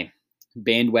my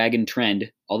bandwagon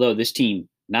trend, although this team,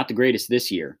 not the greatest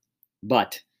this year,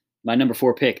 but my number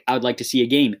 4 pick, I would like to see a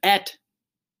game at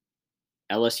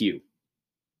LSU.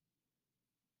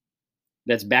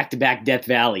 That's back-to-back Death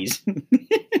Valleys.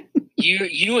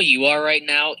 You know what you are right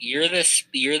now? You're the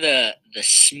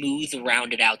smooth,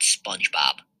 rounded out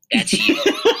SpongeBob. That's you.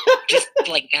 Just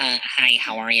like, hi,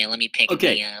 how are you? Let me pick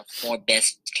the 4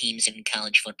 best teams in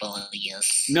college football.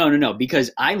 Yes. No, because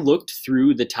I looked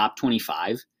through the top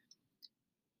 25.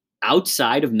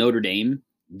 Outside of Notre Dame,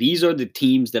 these are the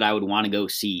teams that I would want to go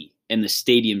see and the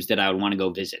stadiums that I would want to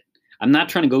go visit. I'm not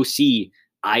trying to go see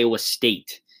Iowa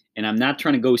State. And I'm not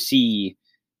trying to go see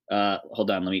hold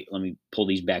on, let me pull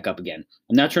these back up again.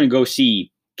 I'm not trying to go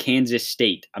see Kansas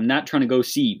State. I'm not trying to go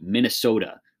see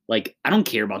Minnesota. Like, I don't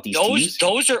care about these teams.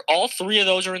 Those are all 3 of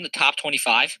those are in the top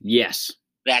 25? Yes.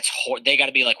 They got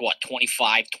to be like what,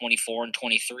 25, 24, and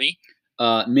 23?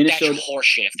 Minnesota. That's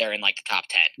horseshit if they're in like the top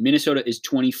 10. Minnesota is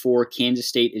 24, Kansas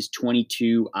State is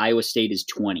 22, Iowa State is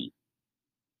 20.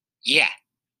 Yeah.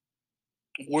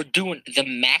 We're doing the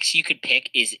max you could pick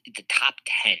is the top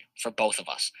 10 for both of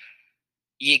us.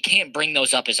 You can't bring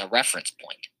those up as a reference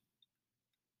point.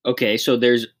 Okay, so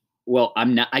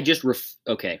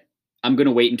okay. I'm going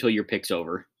to wait until your pick's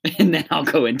over, and then I'll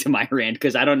go into my rant,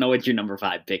 because I don't know what your number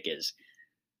 5 pick is.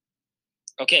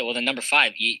 Okay, well, the number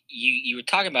 5, you were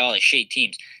talking about all the shitty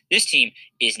teams. This team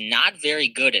is not very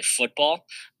good at football,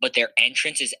 but their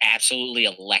entrance is absolutely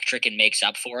electric and makes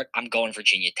up for it. I'm going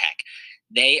Virginia Tech.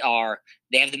 They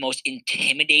have the most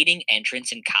intimidating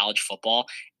entrance in college football,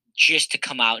 just to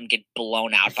come out and get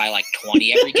blown out by like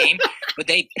 20 every game. But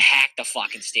they pack the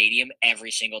fucking stadium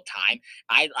every single time.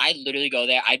 I literally go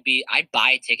there. I'd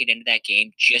buy a ticket into that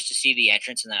game just to see the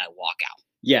entrance, and then I walk out.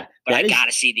 Yeah. But I got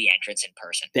to see the entrance in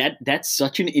person. That's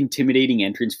such an intimidating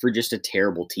entrance for just a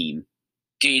terrible team.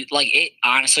 Dude, like, it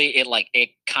honestly, it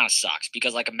kind of sucks,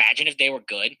 because like, imagine if they were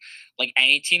good. Like,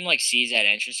 any team like sees that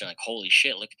entrance, they're like, holy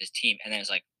shit, look at this team. And then it's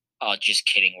like, oh, just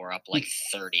kidding, we're up like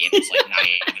 30 and it's like not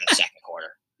even the second quarter.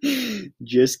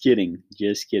 Just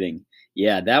kidding.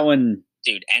 Yeah, that one.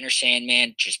 Dude, Enter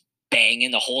Sandman just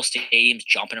banging, the whole stadium's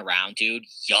jumping around, dude.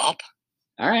 Yup.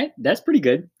 All right, that's pretty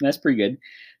good.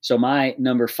 So my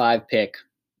number 5 pick,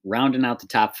 rounding out the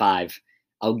top 5,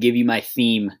 I'll give you my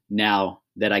theme now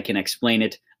that I can explain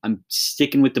it. I'm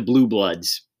sticking with the Blue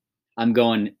Bloods. I'm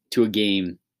going to a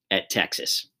game at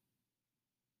Texas.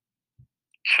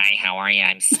 Hi, how are you?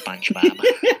 I'm SpongeBob.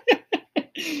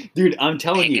 Dude, I'm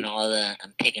telling you.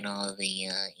 I'm picking all of the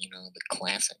the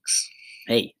classics.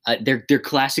 Hey, they're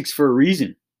classics for a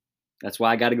reason. That's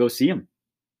why I got to go see them.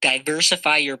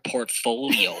 Diversify your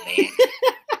portfolio, man.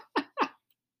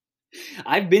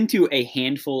 I've been to a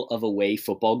handful of away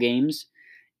football games,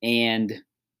 and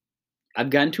I've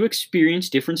gotten to experience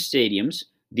different stadiums.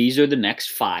 These are the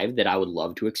next 5 that I would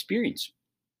love to experience.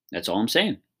 That's all I'm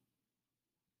saying.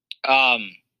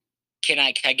 Can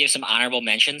I give some honorable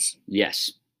mentions?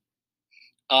 Yes.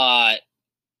 Uh,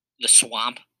 the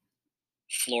Swamp,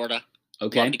 Florida. Love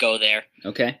Okay. to go there.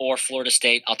 Okay. Or Florida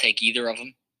State. I'll take either of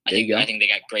them. There you I go. think they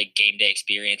got great game day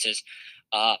experiences.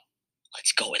 Uh,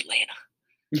 let's go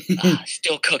Atlanta.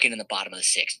 Still cooking in the bottom of the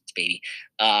sixth, baby.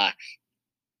 Uh,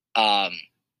 um,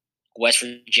 West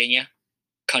Virginia,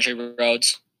 Country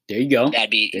Roads. There you go. That'd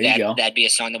be There you go. that'd be a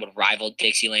song that would rival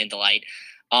Dixieland Delight.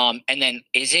 And then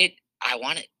is it? I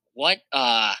want it. What?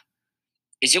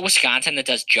 Is it Wisconsin that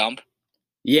does Jump?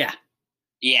 Yeah.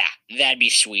 Yeah, that'd be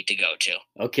sweet to go to.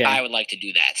 I Okay. would like to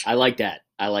do that. I like that.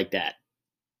 I like that.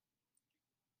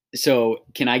 So,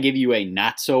 can I give you a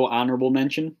not so honorable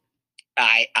mention?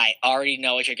 I already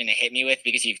know what you're going to hit me with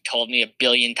because you've told me a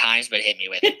billion times, but hit me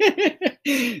with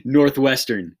it.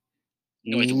 Northwestern.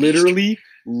 Northwestern.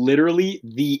 Literally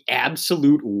the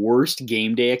absolute worst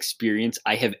game day experience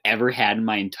I have ever had in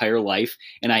my entire life.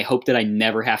 And I hope that I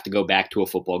never have to go back to a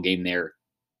football game there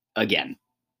again.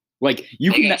 Like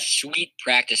you They can got a sweet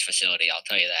practice facility, I'll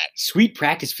tell you that. sweet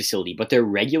practice facility, but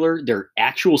their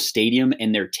actual stadium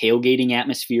and their tailgating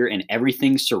atmosphere and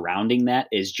everything surrounding that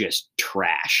is just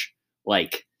trash.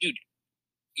 Like, Dude,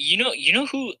 you know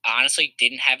who honestly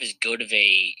didn't have as good of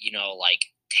a, like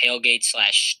tailgate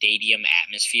slash stadium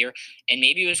atmosphere, and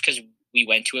maybe it was because we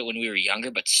went to it when we were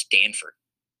younger, but Stanford.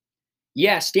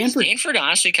 yeah, Stanford. Stanford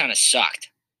honestly kind of sucked.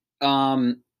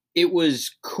 Um, it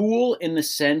was cool in the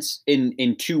sense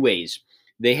in two ways.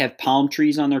 They have palm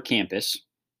trees on their campus,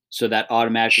 so that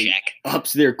automatically Check.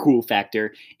 ups their cool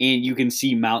factor, and you can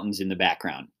see mountains in the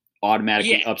background. Yeah,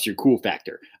 Automatically ups your cool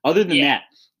factor. Other than yeah. that,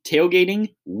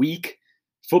 tailgating weak,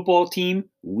 football team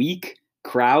weak,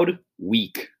 crowd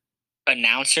weak.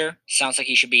 Announcer sounds like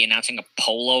he should be announcing a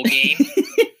polo game,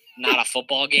 not a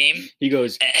football game. He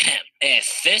goes,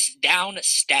 Fist down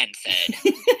Stanford.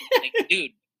 Like,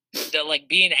 dude,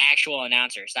 be an actual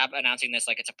announcer. Stop announcing this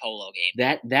like it's a polo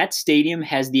game. that stadium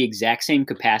has the exact same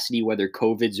capacity whether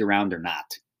COVID's around or not.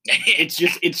 It's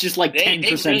just like they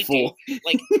 10% really full. do.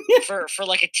 Like for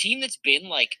like a team that's been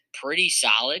like pretty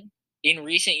solid in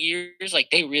recent years, like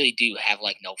they really do have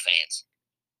like no fans.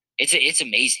 It's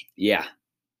amazing. Yeah.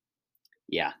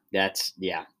 Yeah.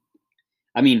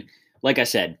 I mean, like I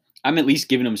said, I'm at least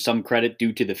giving them some credit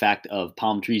due to the fact of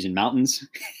palm trees and mountains.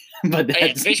 But It's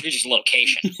that's basically just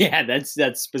location. yeah, that's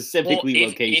Well, specifically if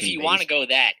location you want to based.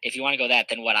 go that,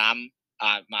 then what I'm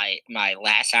my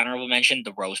last honorable mention,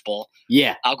 the Rose Bowl.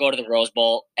 Yeah. I'll go to the Rose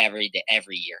Bowl every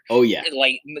year. Oh yeah.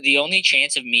 Like the only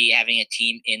chance of me having a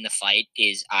team in the fight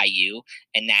is IU,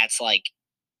 and that's like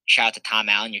shout out to Tom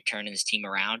Allen, you're turning this team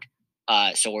around.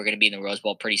 So we're gonna be in the Rose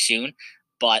Bowl pretty soon.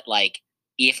 But like,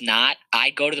 if not,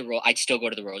 I'd still go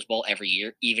to the Rose Bowl every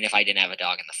year, even if I didn't have a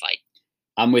dog in the fight.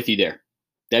 I'm with you there.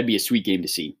 That'd be a sweet game to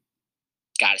see.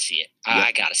 Gotta see it. Yep.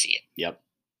 I gotta see it. Yep.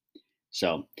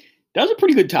 So that was a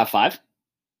pretty good top five.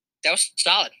 That was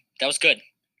solid. That was good.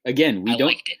 Again, I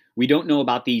liked it. we don't know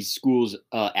about these schools'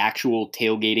 actual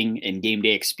tailgating and game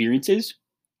day experiences.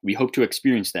 We hope to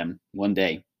experience them one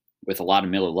day with a lot of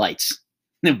Miller Lights.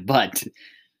 But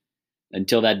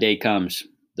until that day comes,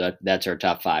 that's our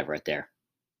top five right there.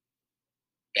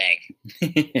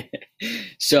 Bang.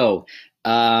 So,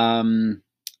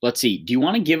 let's see. Do you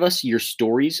want to give us your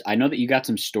stories? I know that you got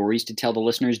some stories to tell the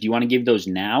listeners. Do you want to give those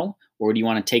now, or do you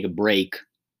want to take a break,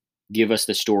 give us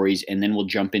the stories, and then we'll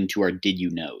jump into our Did You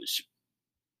Knows?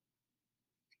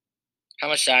 How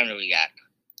much time do we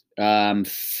got?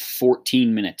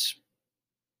 14 minutes.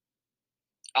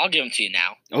 I'll give them to you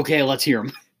now. Okay, let's hear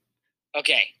them.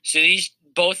 Okay, so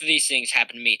both of these things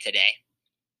happened to me today.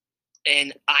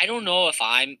 And I don't know if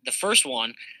the first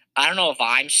one, I don't know if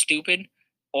I'm stupid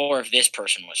or if this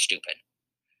person was stupid.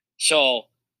 So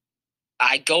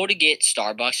I go to get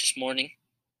Starbucks this morning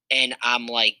and I'm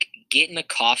like getting a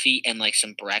coffee and like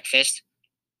some breakfast.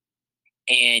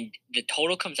 And the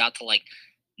total comes out to like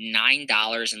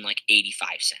 $9.85.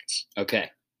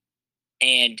 Okay.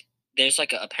 And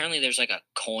apparently there's like a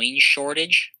coin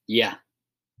shortage. Yeah.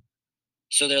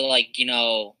 So they're like,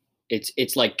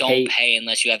 it's like don't pay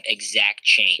unless you have exact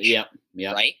change. Yep.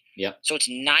 Right? Yep. So it's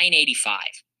 $9.85.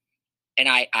 And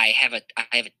I have a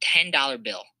 $10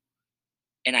 bill.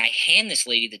 And I hand this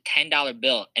lady the $10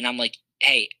 bill and I'm like,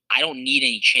 "Hey, I don't need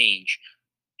any change.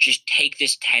 Just take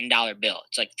this $10 bill.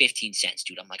 It's like 15 cents,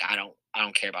 dude." I'm like, I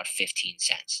don't care about 15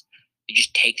 cents. You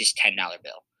just take this $10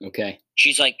 bill. Okay.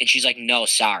 She's like, "No,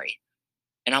 sorry."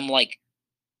 And I'm like,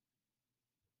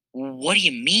 "What do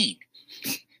you mean?"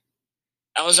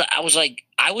 I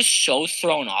was so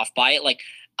thrown off by it. Like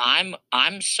I'm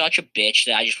such a bitch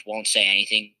that I just won't say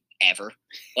anything ever.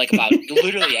 Like about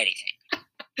literally anything.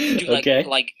 Dude, okay.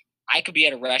 like I could be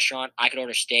at a restaurant, I could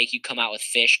order steak, you come out with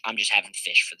fish, I'm just having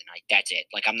fish for the night. That's it.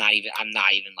 Like I'm not even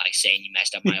like saying you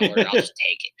messed up my order. I'll just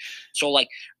take it. So like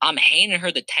I'm handing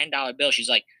her the $10 bill. She's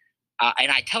like,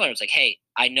 and I tell her, it's like, hey,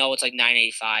 I know it's like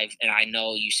 9.85, and I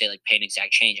know you say like pay an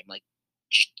exact change. I'm like,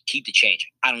 just keep the change.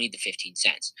 I don't need the 15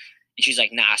 cents. And she's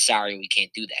like, nah, sorry, we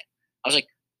can't do that. I was like,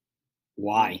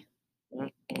 Why?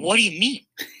 what do you mean?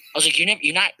 I was like,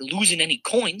 you're not losing any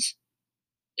coins.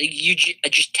 Like,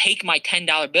 just take my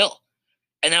 $10 bill.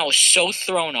 And then I was so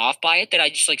thrown off by it that I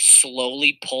just like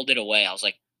slowly pulled it away. I was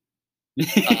like,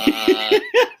 uh,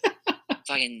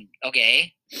 fucking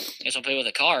okay. Guess I'll pay with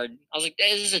a card. I was like,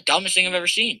 this is the dumbest thing I've ever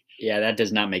seen. Yeah, that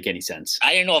does not make any sense.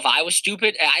 I didn't know if I was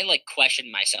stupid. I like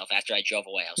questioned myself after I drove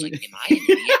away. I was like, am I an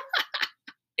idiot?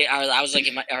 I was like,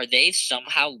 are they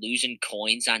somehow losing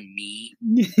coins on me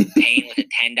paying with a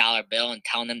 $10 bill and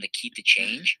telling them to keep the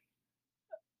change?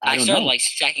 I don't started know. like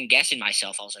second guessing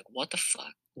myself. I was like, what the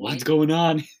fuck? What's going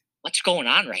on? What's going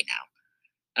on right now?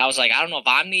 And I was like, I don't know if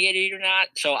I'm the idiot or not.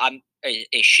 So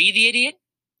is she the idiot?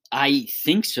 I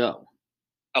think so.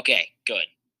 Okay, good.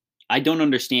 I don't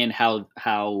understand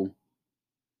how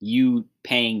you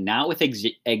paying not with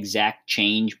exact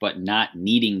change but not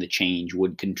needing the change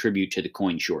would contribute to the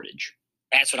coin shortage.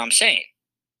 That's what I'm saying.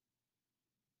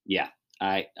 Yeah,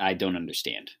 I don't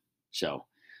understand. So,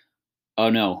 oh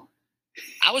no.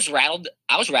 I was rattled.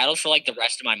 I was rattled for like the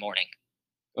rest of my morning.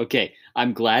 Okay,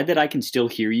 I'm glad that I can still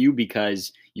hear you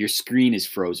because your screen is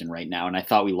frozen right now, and I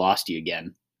thought we lost you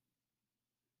again.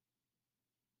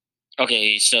 Okay,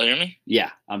 you still hear me?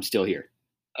 Yeah, I'm still here.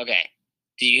 Okay.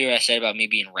 Did you hear what I said about me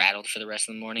being rattled for the rest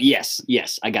of the morning? Yes,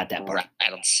 I got that part.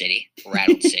 Rattled City.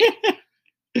 Rattled City.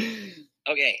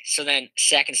 Okay, so then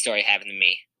second story happened to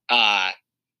me.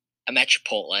 I'm at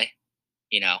Chipotle,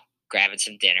 grabbing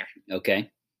some dinner. Okay.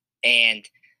 And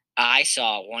I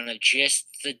saw one of just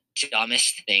the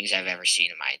dumbest things I've ever seen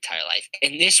in my entire life.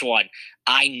 And this one,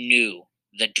 I knew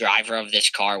the driver of this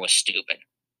car was stupid.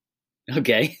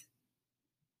 Okay.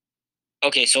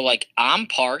 Okay, so like I'm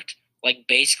parked like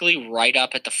basically right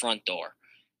up at the front door.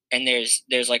 And there's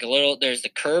like there's the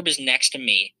curb is next to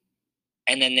me,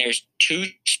 and then there's two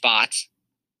spots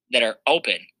that are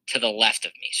open to the left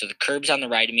of me. So the curb's on the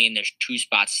right of me, and there's two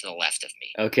spots to the left of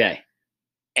me. Okay.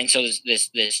 And so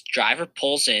this driver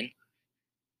pulls in,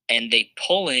 and they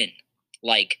pull in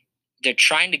like they're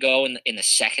trying to go in the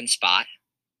second spot,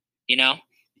 you know?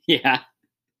 Yeah.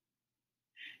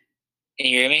 Can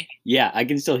you hear me? Yeah, I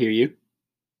can still hear you.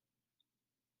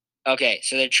 Okay,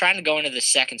 so they're trying to go into the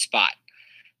second spot,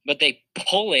 but they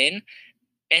pull in,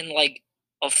 and like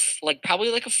probably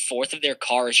like a fourth of their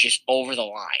car is just over the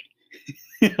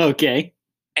line. Okay.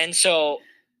 And so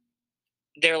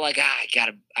they're like, I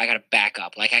gotta back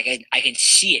up. Like I can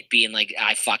see it being like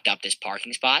I fucked up this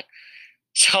parking spot.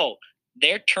 So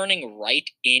they're turning right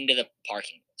into the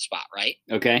parking spot, right?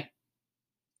 Okay.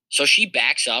 So she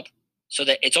backs up so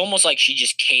that it's almost like she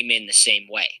just came in the same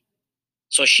way.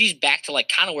 So she's back to like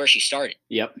kind of where she started.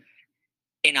 Yep.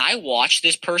 And I watched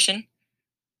this person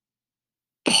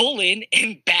pull in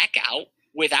and back out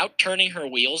without turning her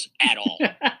wheels at all.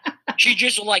 She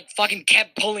just like fucking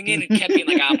kept pulling in and kept being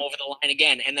like, I'm over the line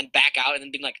again, and then back out and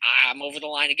then being like, I'm over the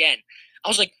line again. I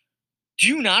was like, do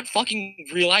you not fucking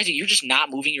realize that you're just not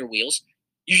moving your wheels?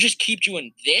 You just keep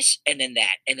doing this and then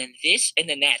that and then this and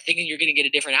then that, thinking you're going to get a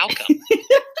different outcome.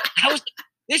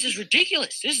 This is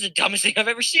ridiculous. This is the dumbest thing I've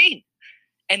ever seen.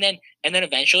 And then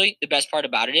eventually, the best part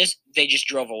about it is they just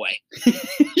drove away.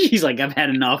 She's like, I've had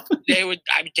enough.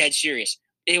 I'm dead serious.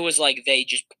 It was like they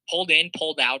just pulled in,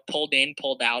 pulled out, pulled in,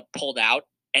 pulled out, pulled out,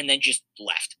 and then just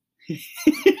left.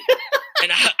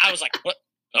 And I was like, what?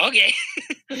 Okay.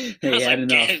 They had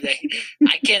enough.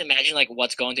 I can't imagine like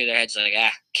what's going through their heads. Like,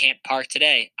 can't park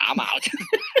today. I'm out.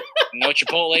 No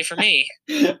Chipotle for me.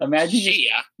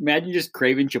 Imagine just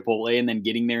craving Chipotle and then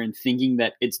getting there and thinking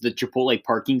that it's the Chipotle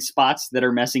parking spots that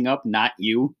are messing up, not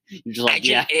you. You're just like,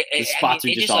 the spots are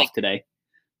just off like, today.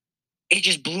 It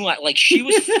just blew out. Like she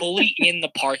was fully in the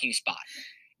parking spot.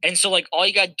 And so like all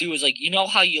you gotta do is like, you know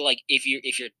how you like if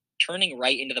you're turning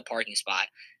right into the parking spot,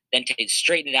 then to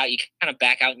straighten it out, you kind of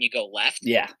back out and you go left.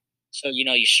 Yeah. So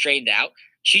you straightened out.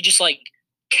 She just like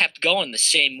kept going the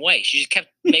same way. She just kept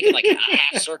making like a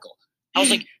half circle. I was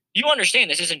like, you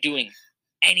understand this isn't doing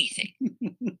anything.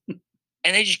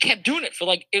 And they just kept doing it for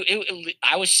like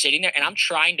I was sitting there and I'm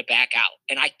trying to back out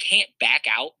and I can't back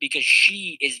out because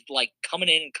she is like coming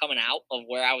in and coming out of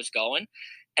where I was going.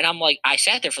 And I'm like, I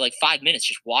sat there for like 5 minutes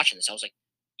just watching this. I was like,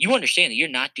 you understand that you're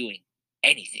not doing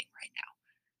anything right now.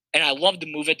 And I love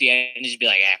the move at the end and just be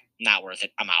like, not worth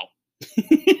it. I'm out.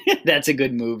 That's a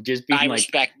good move. Just being I like,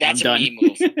 respect. I'm That's a done. me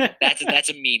move. That's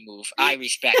a me move. I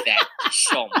respect that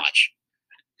so much.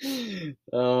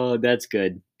 Oh, that's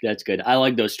good. That's good. I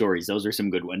like those stories. Those are some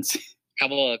good ones.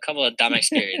 Couple of dumb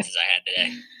experiences I had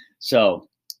today. So,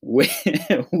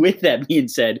 with, with that being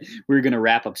said, we're going to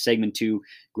wrap up segment 2,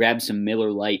 grab some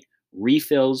Miller Lite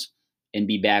refills, and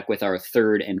be back with our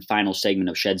third and final segment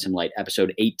of Shed Some Light,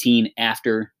 episode 18,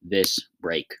 after this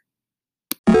break.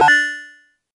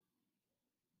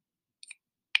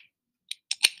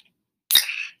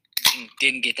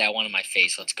 Didn't get that one in my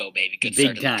face. Let's go, baby. Good Big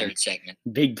start to the time. third segment.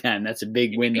 Big time. That's a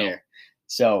big Here we win go. there.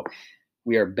 So,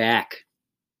 we are back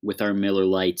with our Miller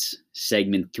Lights,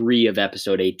 segment 3 of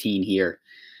episode 18 here.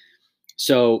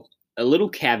 So, a little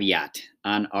caveat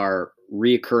on our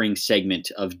reoccurring segment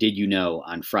of Did You Know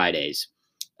on Fridays.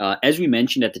 As we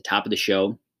mentioned at the top of the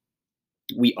show,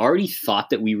 we already thought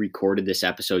that we recorded this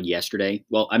episode yesterday.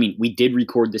 Well, I mean, we did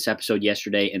record this episode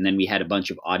yesterday, and then we had a bunch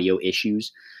of audio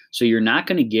issues. So you're not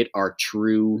going to get our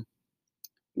true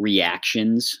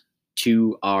reactions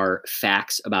to our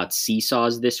facts about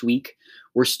Seesaws this week.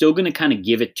 We're still going to kind of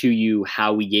give it to you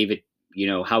how we gave it,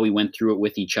 how we went through it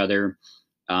with each other,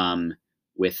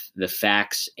 with the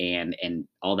facts and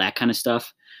all that kind of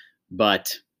stuff.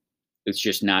 But it's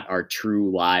just not our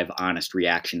true, live, honest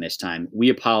reaction this time. We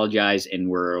apologize, and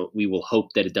we will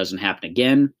hope that it doesn't happen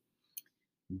again.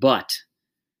 But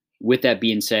with that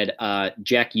being said,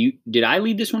 Jack, did I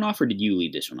lead this one off, or did you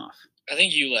lead this one off? I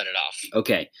think you let it off.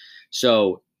 Okay.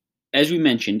 So, as we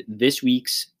mentioned, this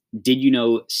week's Did You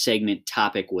Know segment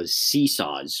topic was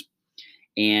Seesaws.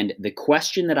 And the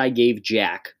question that I gave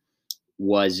Jack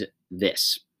was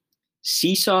this: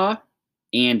 Seesaw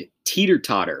and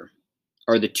teeter-totter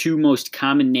are the two most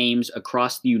common names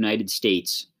across the United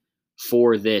States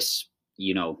for this,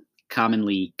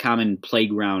 common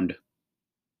playground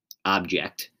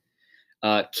object.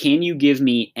 Can you give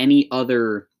me any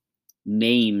other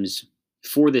names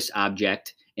for this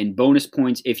object, and bonus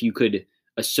points if you could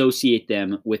associate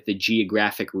them with the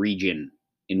geographic region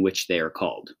in which they are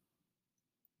called?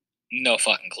 No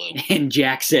fucking clue. And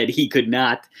Jack said he could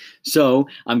not. So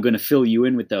I'm going to fill you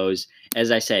in with those.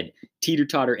 As I said,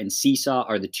 teeter-totter and seesaw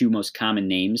are the two most common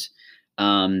names.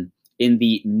 In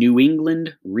the New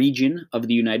England region of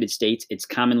the United States, it's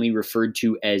commonly referred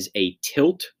to as a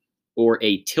tilt or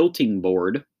a tilting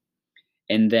board.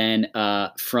 And then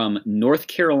from North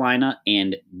Carolina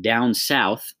and down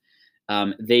south,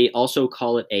 they also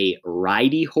call it a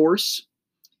ridey horse.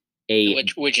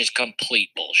 Which is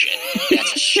complete bullshit.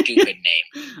 That's a stupid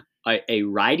name. A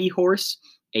ridey horse,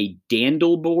 a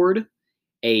dandle board,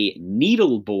 a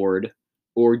needle board,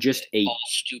 or just all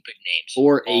stupid names.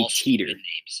 Or all a teeter.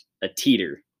 Names. A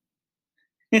teeter.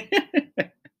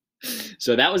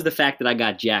 So that was the fact that I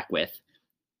got Jack with.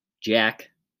 Jack,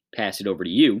 pass it over to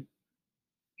you.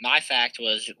 My fact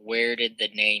was, where did the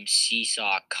name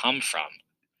seesaw come from?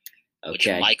 Okay. Which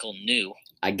Michael knew.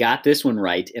 I got this one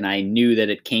right, and I knew that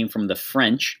it came from the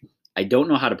French. I don't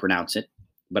know how to pronounce it,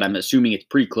 but I'm assuming it's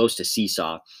pretty close to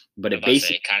seesaw. But it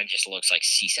basically kind of just looks like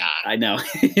seesaw. I know.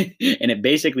 And it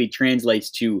basically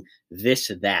translates to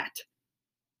this, that.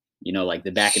 Like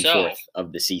the back and forth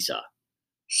of the seesaw.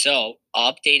 So,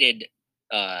 updated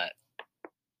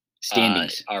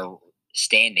standings. Our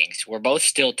standings. We're both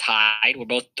still tied. We're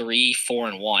both 3, 4,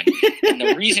 and 1. And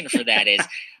the reason for that is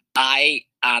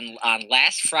on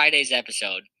last Friday's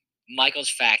episode, Michael's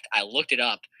fact, I looked it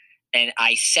up and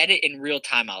I said it in real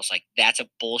time. I was like, that's a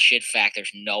bullshit fact.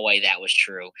 There's no way that was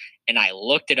true. And I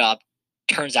looked it up.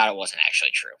 Turns out it wasn't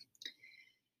actually true.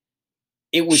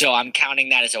 So I'm counting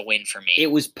that as a win for me.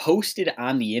 It was posted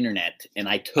on the internet, and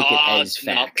I took it as facts.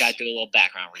 Nope, gotta do a little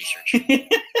background research.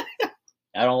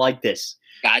 I don't like this.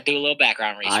 Gotta do a little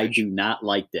background research. I do not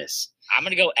like this. I'm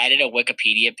going to go edit a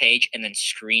Wikipedia page and then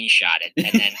screenshot it.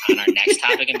 And then on our next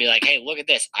topic and be like, hey, look at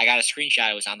this. I got a screenshot.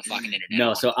 It was on the fucking internet.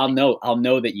 No, so I'll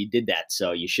know that you did that.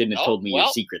 So you shouldn't have told me your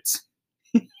secrets.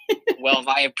 Well, if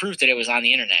I had proof that it was on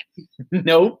the internet.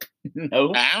 Nope.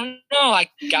 I don't know. I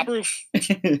got proof.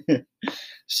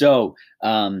 So,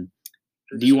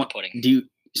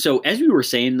 so as we were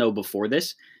saying though before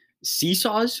this,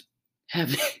 seesaws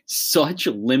have such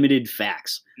limited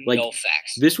facts. Like, no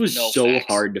facts. This was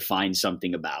hard to find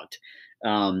something about.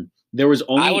 There was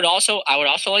only. I would also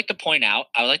like to point out.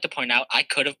 I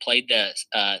could have played the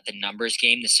numbers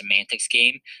game, the semantics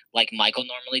game, like Michael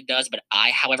normally does. But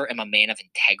I, however, am a man of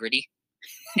integrity,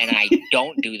 and I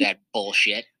don't do that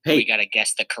bullshit. Hey, we gotta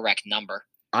guess the correct number.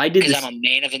 I did because I'm a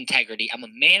man of integrity. I'm a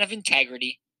man of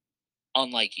integrity.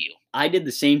 Unlike you. I did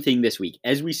the same thing this week.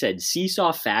 As we said,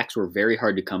 seesaw facts were very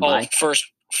hard to come by.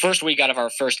 First week out of our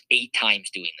first 8 times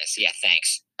doing this. Yeah,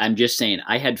 thanks. I'm just saying,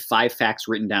 I had 5 facts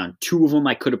written down. 2 of them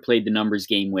I could have played the numbers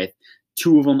game with.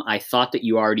 2 of them I thought that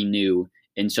you already knew,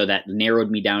 and so that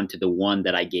narrowed me down to the one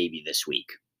that I gave you this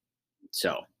week.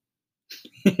 So,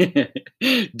 do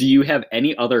you have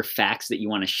any other facts that you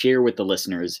want to share with the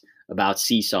listeners about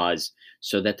Seesaws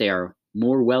so that they are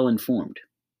more well informed?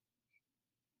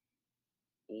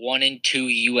 1 in 2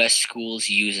 U.S. schools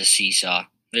use a seesaw.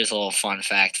 There's a little fun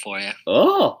fact for you.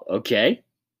 Oh, okay.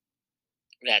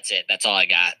 That's it. That's all I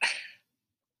got.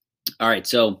 All right.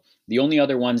 So the only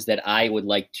other ones that I would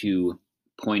like to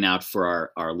point out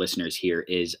for our listeners here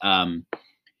is I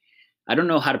don't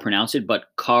know how to pronounce it, but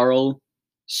Carl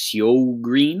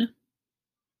Sjogren,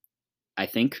 I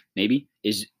think maybe,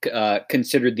 is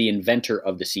considered the inventor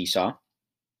of the seesaw.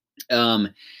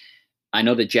 I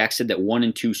know that Jack said that 1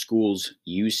 in 2 schools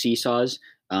use seesaws.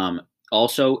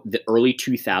 Also, the early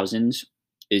 2000s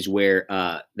is where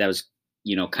that was,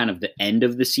 kind of the end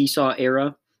of the seesaw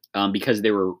era, because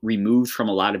they were removed from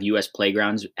a lot of U.S.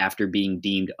 playgrounds after being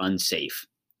deemed unsafe,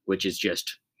 which is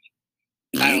just.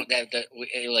 I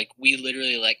don't like we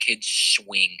literally let kids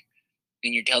swing,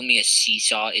 and you're telling me a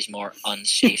seesaw is more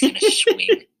unsafe than a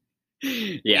swing?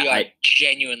 Yeah, we are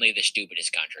genuinely the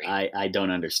stupidest country. I don't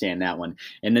understand that one.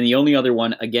 And then the only other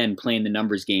one, again, playing the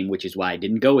numbers game, which is why I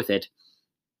didn't go with it.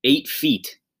 8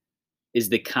 feet is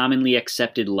the commonly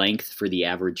accepted length for the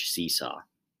average seesaw.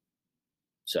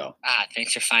 So.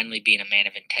 Thanks for finally being a man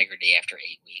of integrity after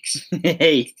 8 weeks.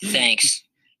 Hey. Thanks.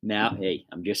 Now, hey,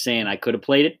 I'm just saying I could have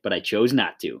played it, but I chose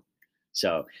not to.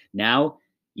 So now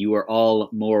you are all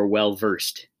more well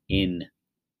versed in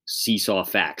seesaw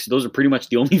facts. Those are pretty much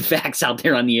the only facts out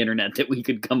there on the internet that we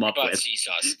could come up with.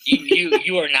 Seesaws.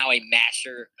 You are now a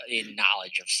master in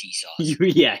knowledge of seesaws.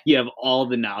 You have all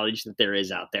the knowledge that there is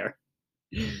out there.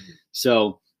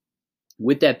 So,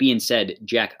 with that being said,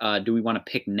 Jack, do we want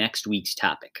to pick next week's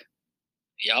topic?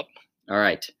 Yep. All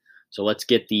right. So let's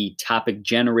get the topic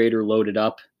generator loaded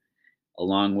up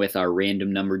along with our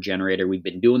random number generator. We've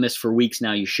been doing this for weeks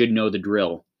now. You should know the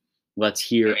drill. Let's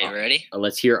hear. Are you ready?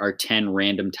 Let's hear our 10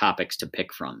 random topics to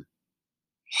pick from.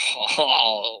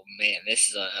 Oh man, this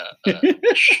is a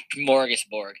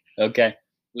smorgasbord. Okay.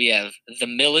 We have the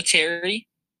military,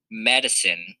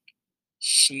 medicine,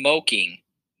 smoking,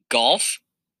 golf,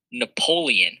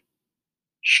 Napoleon,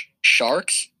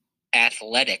 sharks,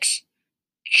 athletics,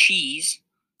 cheese,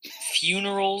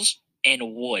 funerals,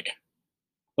 and wood.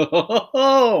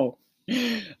 Oh,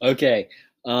 okay.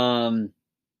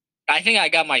 I think I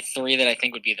got my 3 that I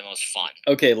think would be the most fun.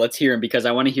 Okay, let's hear them because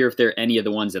I want to hear if they're any of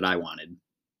the ones that I wanted.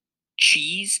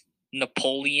 Cheese,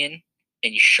 Napoleon,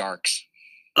 and sharks.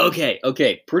 Okay,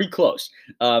 pretty close.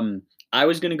 I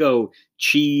was gonna go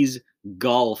cheese,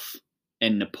 golf,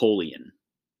 and Napoleon.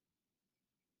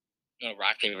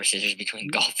 Rock, paper, scissors between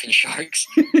golf and sharks?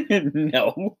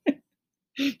 No.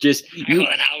 Just how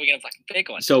are we gonna fucking pick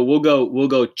one? So we'll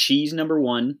go cheese number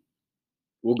 1,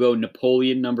 we'll go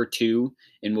Napoleon number 2,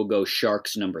 and we'll go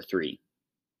sharks number 3.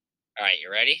 All right,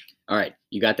 you ready? All right,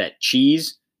 you got that.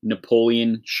 Cheese,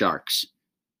 Napoleon, sharks.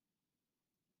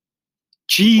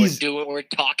 Cheese. We're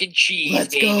talking cheese.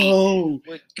 Let's baby. Go.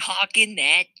 We're talking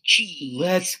that cheese.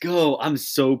 Let's go. I'm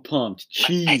so pumped.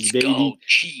 Cheese, Let's baby. Go.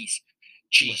 Cheese.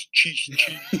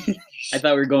 I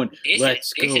thought we were going,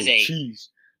 let's go cheese.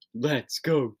 Let's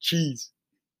go cheese.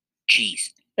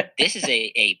 Cheese. This is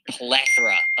a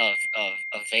plethora of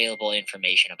available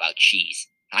information about cheese.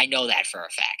 I know that for a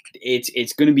fact.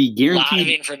 It's going to be guaranteed. A lot of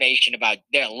information about.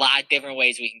 There are a lot of different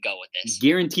ways we can go with this.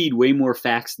 Guaranteed way more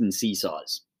facts than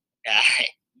seesaws.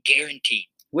 Guaranteed.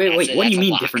 Wait. What do you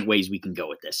mean different ways we can go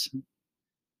with this?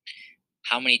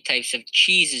 How many types of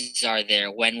cheeses are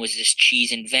there? When was this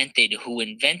cheese invented? Who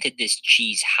invented this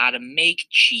cheese? How to make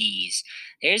cheese?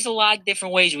 There's a lot of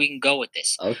different ways we can go with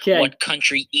this. Okay. What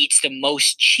country eats the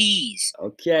most cheese?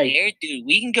 Okay. There, dude,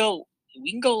 we can go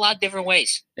a lot of different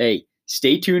ways. Hey,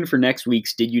 stay tuned for next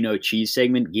week's Did You Know Cheese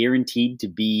segment, guaranteed to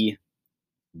be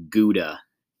Gouda.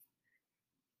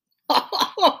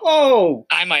 Oh!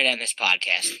 I might end this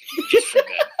podcast just for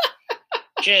good.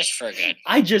 Just for good.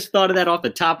 I just thought of that off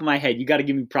the top of my head. You got to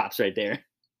give me props right there.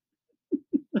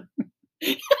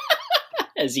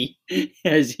 as he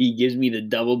gives me the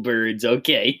double birds.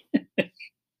 Okay.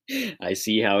 I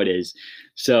see how it is.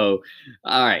 So,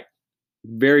 all right.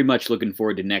 Very much looking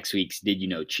forward to next week's Did You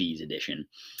Know Cheese edition.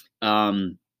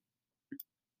 Now,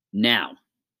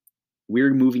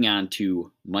 we're moving on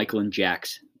to Michael and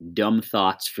Jack's dumb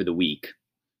thoughts for the week.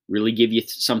 Really give you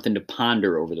something to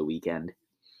ponder over the weekend.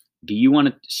 Do you want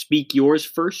to speak yours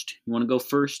first? You want to go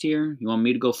first here? You want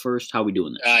me to go first? How are we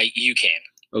doing this? You can.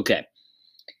 Okay.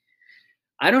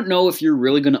 I don't know if you're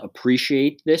really going to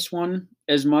appreciate this one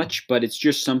as much, but it's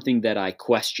just something that I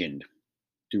questioned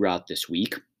throughout this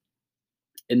week.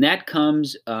 And that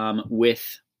comes with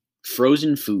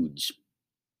frozen foods.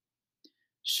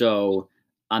 So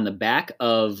on the back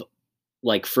of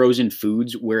like frozen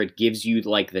foods where it gives you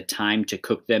like the time to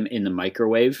cook them in the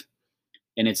microwave,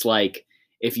 and it's like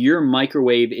if your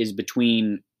microwave is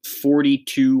between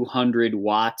 4200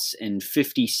 watts and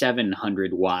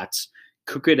 5700 watts,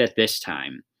 cook it at this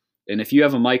time. And if you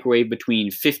have a microwave between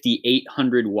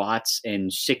 5800 watts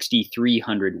and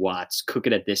 6300 watts, cook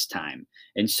it at this time,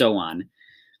 and so on.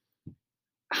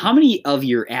 How many of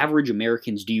your average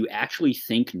Americans do you actually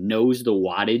think knows the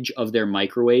wattage of their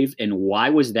microwave, and why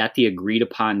was that the agreed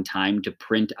upon time to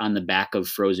print on the back of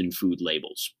frozen food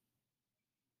labels?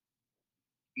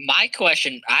 My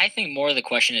question, I think more of the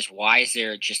question is why is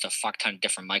there just a fuck ton of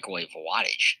different microwave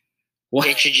wattage? What?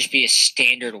 It should just be a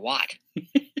standard watt.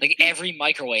 Like every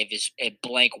microwave is a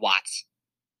blank watts.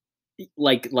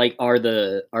 Like are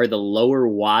the lower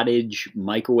wattage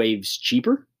microwaves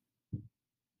cheaper?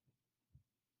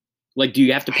 Like, do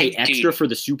you have to pay extra Dude, for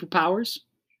the superpowers?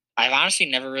 I've honestly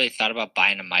never really thought about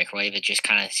buying a microwave. It just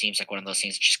kind of seems like one of those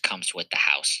things that just comes with the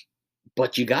house.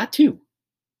 But you got to,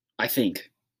 I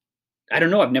think. I don't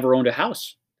know. I've never owned a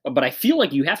house, but I feel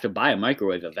like you have to buy a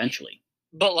microwave eventually.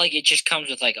 But like it just comes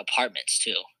with like apartments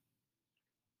too.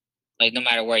 Like no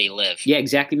matter where you live. Yeah,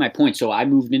 exactly my point. So I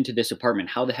moved into this apartment.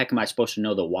 How the heck am I supposed to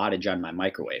know the wattage on my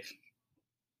microwave?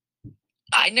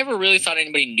 I never really thought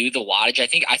anybody knew the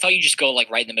wattage. I thought you just go like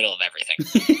right in the middle of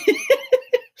everything.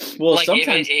 Well, Like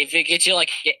sometimes if it gets you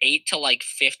like 8 to like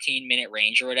 15 minute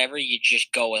range or whatever, you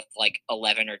just go with like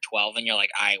 11 or 12, and you're like,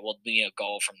 all right, we'll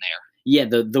go from there. yeah,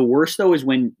 the worst though is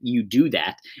when you do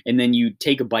that and then you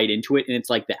take a bite into it and it's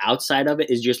like the outside of it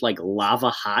is just like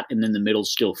lava hot and then the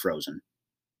middle's still frozen.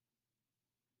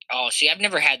 Oh, see, I've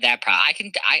never had that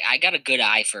problem. I got a good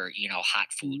eye for hot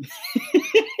food,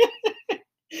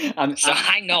 I'm, so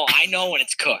I'm I know when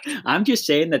it's cooked. I'm just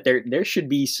saying that there should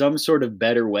be some sort of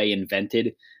better way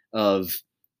invented of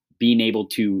being able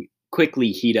to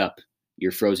quickly heat up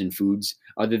your frozen foods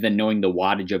other than knowing the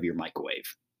wattage of your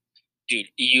microwave. Dude,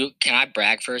 can I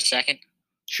brag for a second?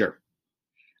 Sure.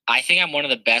 I think I'm one of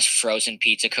the best frozen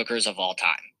pizza cookers of all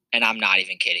time, and I'm not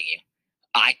even kidding you.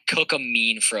 I cook a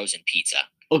mean frozen pizza.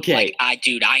 Like Okay.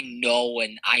 I know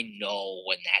when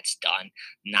that's done.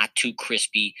 Not too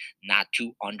crispy, not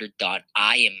too underdone.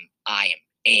 I am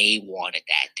A1 at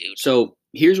that, dude. So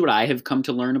here's what I have come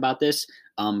to learn about this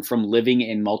from living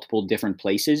in multiple different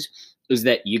places is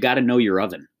that you got to know your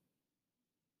oven.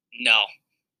 No.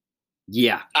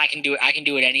 Yeah. I can do it. I can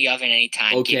do it any oven,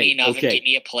 anytime. Okay. Give me an oven, Okay. give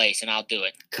me a place, and I'll do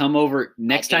it. Come over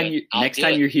next time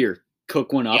you're here.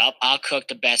 Cook one up. Yep, I'll cook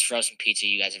the best frozen pizza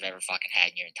you guys have ever fucking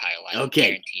had in your entire life. Okay.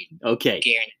 Guaranteed. Okay.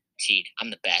 Guaranteed.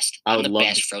 I'm the best. I'm the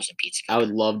best frozen pizza cook. I would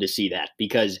love to see that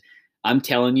because I'm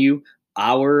telling you,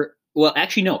 well,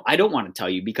 actually, no, I don't want to tell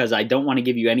you because I don't want to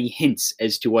give you any hints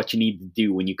as to what you need to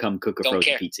do when you come cook a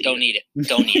frozen pizza. Don't need it.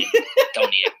 Don't need it. Don't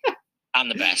need it. I'm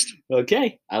the best.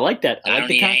 Okay, I like that. I like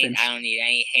the confidence. I don't need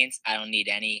any hints. I don't need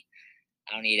any,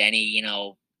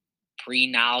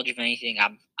 pre-knowledge of anything.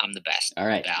 I'm the best. All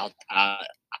right. I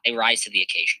rise to the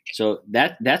occasion. So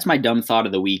that's my dumb thought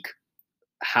of the week.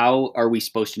 How are we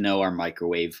supposed to know our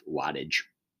microwave wattage?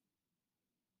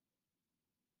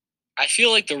 I feel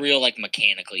like the real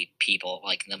mechanically people,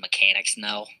 like the mechanics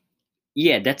know.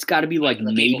 Yeah, that's got to be like the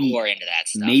maybe people who are into that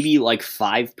stuff. Maybe like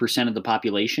 5% of the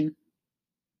population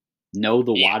know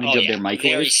the wattage of their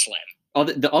microwave. Very slim.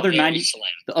 The other very 90, slim.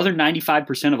 The other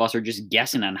 95% of us are just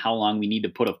guessing on how long we need to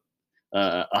put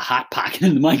a hot pocket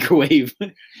in the microwave.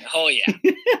 Oh yeah,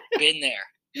 been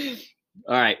there.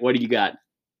 All right, what do you got?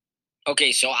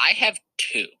 Okay, so I have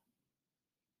two.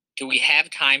 Do we have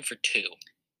time for two?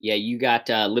 Yeah, you got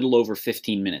a little over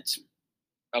 15 minutes.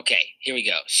 Okay, here we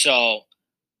go. So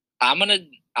I'm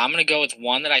gonna go with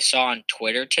one that I saw on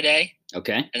Twitter today.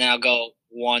 Okay. And then I'll go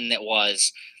one that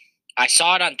I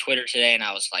saw it on Twitter today, and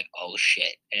I was like, oh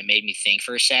shit, and it made me think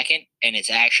for a second, and it's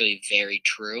actually very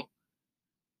true.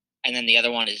 And then the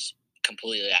other one is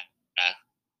completely,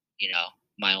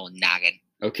 my own noggin.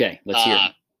 Okay, let's hear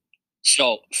it.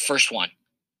 So first one,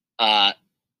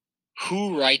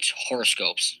 who writes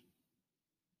horoscopes?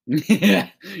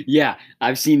 Yeah,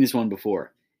 I've seen this one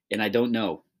before, and I don't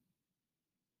know.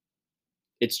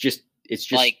 It's just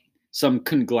like some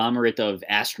conglomerate of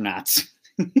astronauts.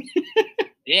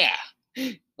 Yeah,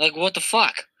 like what the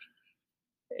fuck?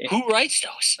 Who writes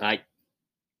those? I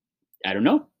don't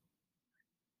know.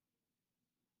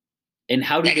 And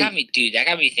how do That got they? me, dude. That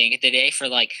got me thinking today for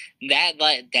that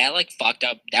fucked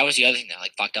up. That was the other thing that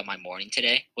like fucked up my morning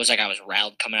today. Was like I was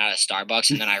riled coming out of Starbucks,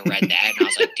 and then I read that, and I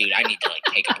was like, dude, I need to like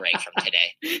take a break from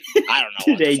today. I don't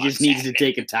know what the Today just fuck's needs to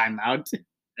happening. take a timeout.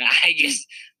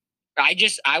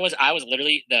 I was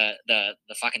literally the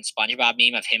fucking SpongeBob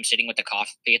meme of him sitting with the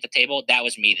coffee at the table. That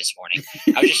was me this morning.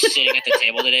 I was just sitting at the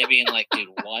table today, being like, dude,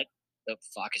 what the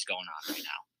fuck is going on right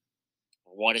now?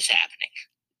 What is happening?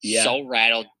 Yeah. So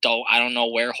rattled. I don't know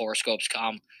where horoscopes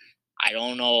come. I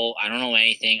don't know. I don't know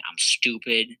anything. I'm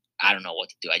stupid. I don't know what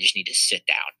to do. I just need to sit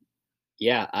down.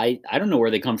 Yeah, I don't know where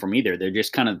they come from either. They're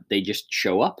just they just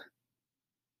show up.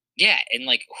 Yeah, and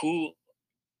like who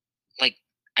like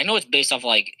I know it's based off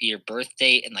like your birth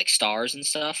date and like stars and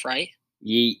stuff, right?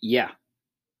 Yeah.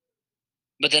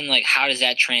 But then like how does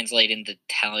that translate into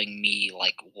telling me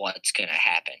like what's gonna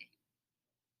happen?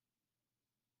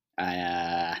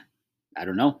 Uh, I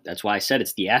don't know. That's why I said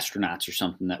it's the astronauts or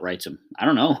something that writes them. I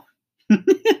don't know.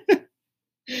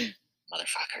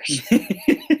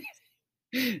 Motherfuckers.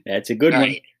 That's a good All one.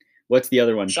 right. What's the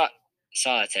other one? Saw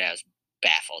that today. I was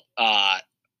baffled.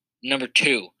 Number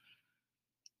two.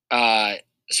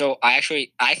 So I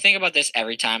think about this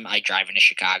every time I drive into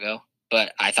Chicago,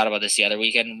 but I thought about this the other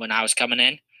weekend when I was coming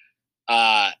in.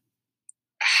 Uh,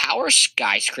 how are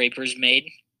skyscrapers made?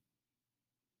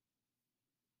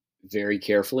 Very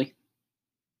carefully.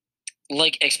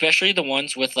 Like especially the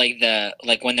ones with like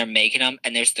when they're making them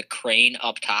and there's the crane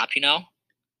up top.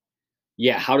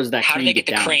 Yeah, how does that How do crane they get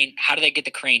get the down? crane? How do they get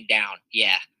the crane down?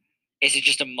 Yeah. Is it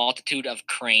just a multitude of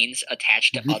cranes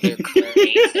attached to other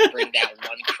cranes that bring that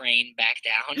one crane back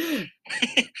down?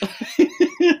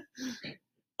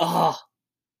 Oh,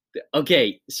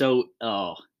 okay. So,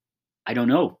 I don't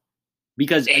know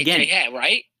because again, Yeah,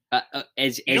 right.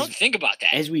 as You don't think about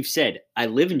that. as we've said, I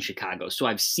live in Chicago, so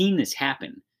I've seen this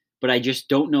happen, but I just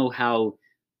don't know how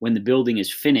when the building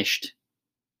is finished,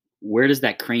 where does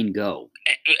that crane go?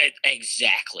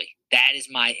 Exactly. That is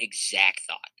my exact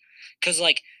thought. Because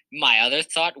like my other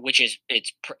thought, which is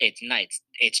it's not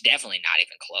it's definitely not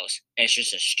even close. It's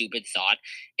just a stupid thought.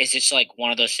 It's just like one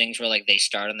of those things where like they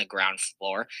start on the ground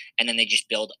floor and then they just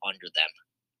build under them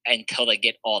until they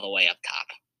get all the way up top.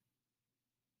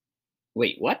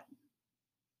 Wait, what?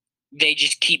 They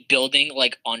just keep building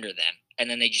like under them and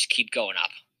then they just keep going up.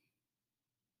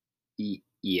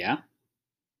 Yeah.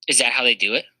 Is that how they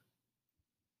do it?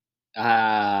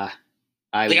 Uh,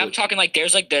 I Like I'm would. talking like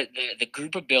there's like the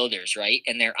group of builders, right?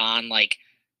 And they're on like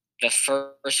the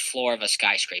first floor of a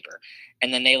skyscraper.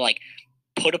 And then they like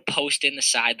put a post in the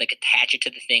side, like attach it to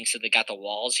the thing so they got the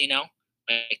walls,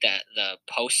 like the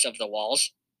posts of the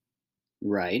walls.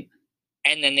 Right.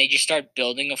 And then they just start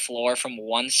building a floor from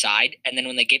one side. And then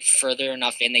when they get further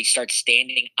enough in, they start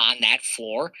standing on that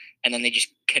floor and then they just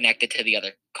connect it to the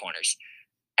other corners.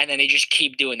 And then they just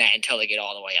keep doing that until they get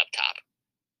all the way up top.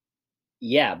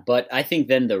 Yeah, but I think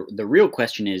then the real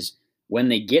question is when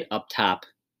they get up top,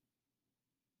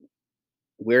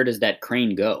 where does that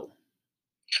crane go?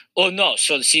 Oh no!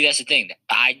 So see, that's the thing.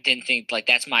 I didn't think like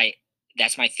that's my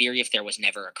theory. If there was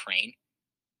never a crane,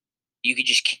 you could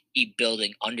just keep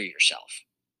building under yourself,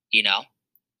 you know.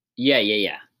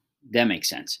 Yeah. That makes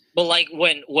sense. But like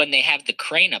when they have the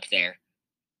crane up there,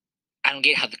 I don't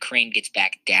get how the crane gets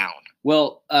back down.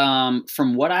 Well,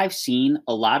 from what I've seen,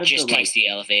 a lot of the Just takes the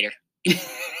elevator.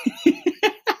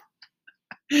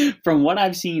 from what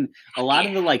I've seen, a lot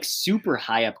of Yeah. the like super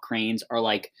high up cranes are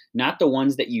like not the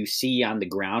ones that you see on the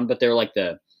ground, but they're like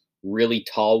the really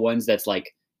tall ones that's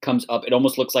like comes up. It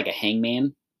almost looks like a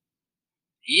hangman.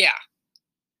 Yeah,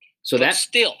 So but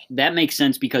still, that makes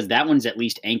sense because that one's at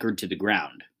least anchored to the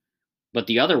ground. But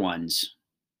the other ones,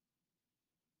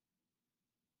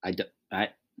 I, d- I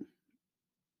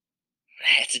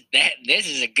this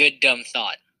is a good dumb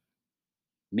thought.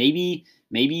 maybe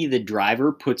the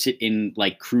driver puts it in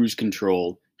like cruise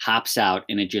control, hops out,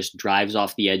 and it just drives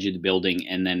off the edge of the building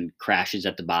and then crashes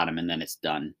at the bottom, and then it's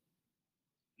done.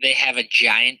 They have a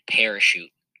giant parachute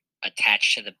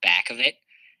attached to the back of it,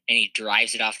 and he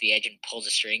drives it off the edge and pulls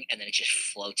a string, and then it just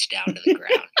floats down to the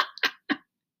ground.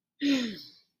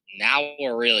 Now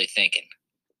we're really thinking.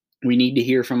 We need to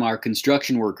hear from our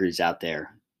construction workers out there.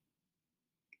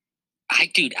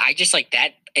 I just like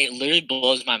that. It literally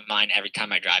blows my mind every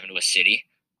time I drive into a city.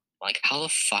 Like, how the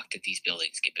fuck did these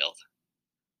buildings get built?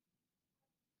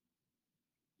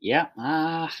 Yeah,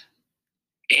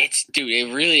 Dude,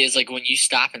 it really is like when you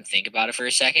stop and think about it for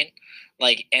a second.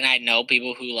 Like, and I know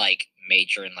people who like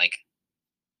major in like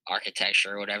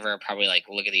architecture or whatever are probably like,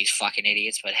 look at these fucking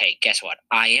idiots. But hey, guess what?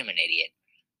 I am an idiot.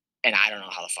 And I don't know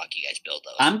how the fuck you guys build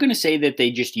those. I'm going to say that they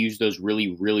just use those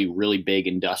really, really, really big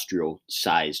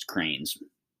industrial-sized cranes.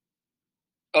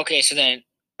 Okay, so then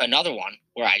another one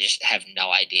where I just have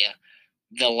no idea.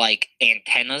 The, like,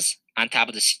 antennas on top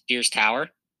of the Sears Tower.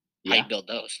 How you Yeah. build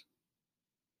those?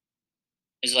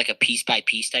 Is it like a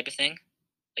piece-by-piece type of thing?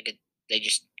 They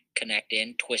just connect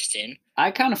in, twist in? I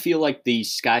kind of feel like the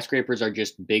skyscrapers are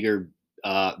just bigger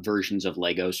versions of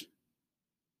Legos.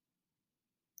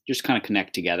 Just kind of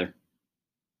connect together.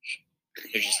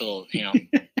 They're just a little,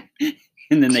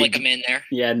 And then click them in there.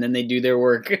 Yeah, and then they do their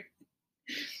work.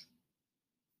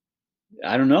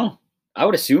 I don't know. I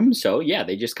would assume so. Yeah,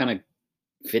 they just kind of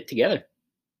fit together.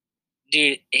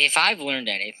 Dude, if I've learned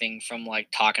anything from, like,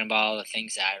 talking about all the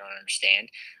things that I don't understand,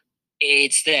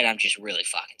 it's that I'm just really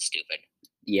fucking stupid.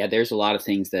 Yeah, there's a lot of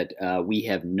things that we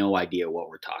have no idea what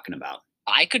we're talking about.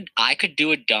 I could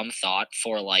do a dumb thought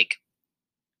for like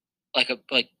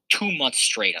 2 months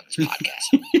straight on this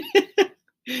podcast.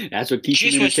 That's what keeps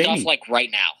Just you with entertaining. stuff like right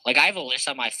now. Like, I have a list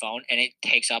on my phone and it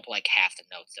takes up like half the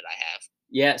notes that I have.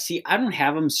 Yeah, see, I don't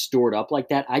have them stored up like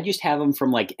that. I just have them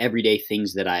from like everyday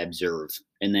things that I observe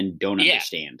and then don't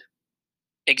understand.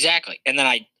 Exactly. And then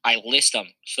I list them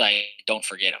so I don't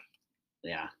forget them.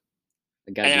 Yeah.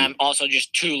 And then I'm also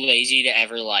just too lazy to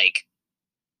ever, like,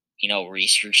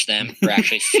 research them or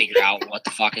actually figure out what the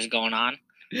fuck is going on.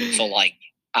 So, like,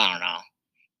 I don't know.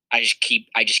 I just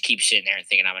keep sitting there and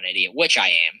thinking I'm an idiot, which I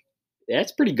am.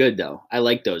 That's pretty good though. I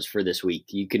like those for this week.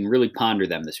 You can really ponder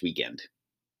them this weekend.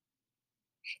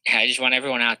 I just want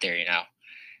everyone out there,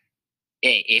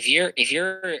 Hey, if you're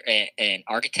an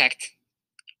architect,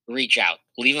 reach out,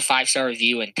 leave a 5-star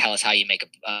review, and tell us how you make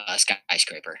a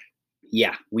skyscraper.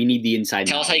 Yeah, we need the inside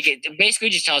Tell knowledge. us how basically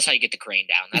just tell us how you get the crane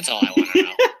down. That's all I want to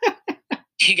know.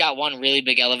 You got one really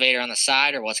big elevator on the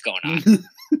side, or what's going on?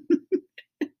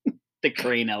 The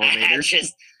crane elevator. I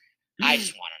just want to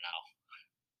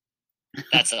know.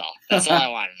 That's all. That's all I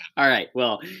want to know. All right.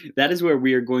 Well, that is where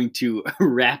we are going to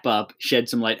wrap up Shed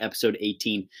Some Light episode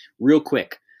 18. Real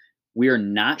quick, we are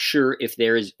not sure if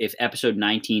episode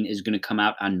 19 is going to come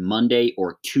out on Monday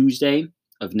or Tuesday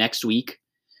of next week.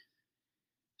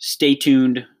 Stay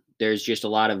tuned. There's just a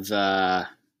lot of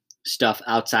stuff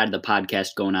outside of the podcast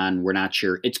going on. We're not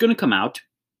sure. It's going to come out,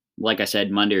 like I said,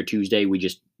 Monday or Tuesday. We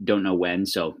just don't know when.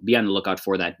 So be on the lookout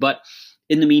for that. But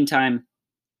in the meantime,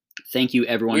 thank you,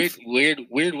 everyone. Weird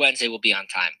Wednesday will be on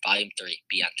time. Volume 3,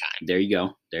 be on time. There you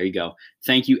go.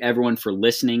 Thank you, everyone, for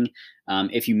listening.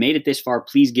 If you made it this far,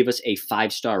 please give us a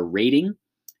 5-star rating.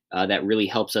 That really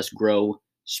helps us grow,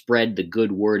 spread the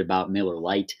good word about Miller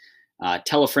Lite.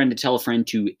 Tell a friend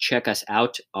to check us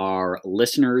out. Our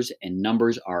listeners and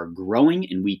numbers are growing,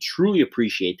 and we truly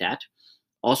appreciate that.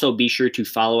 Also, be sure to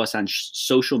follow us on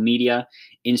social media.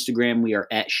 Instagram, we are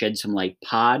at Shed Some Light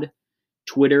Pod.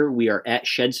 Twitter, we are at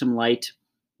Shed Some Light.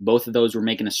 Both of those, we're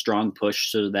making a strong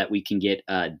push so that we can get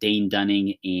Dane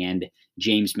Dunning and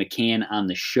James McCann on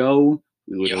the show.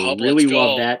 We would really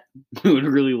love that. We would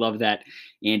really love that.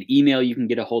 And email, you can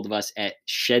get a hold of us at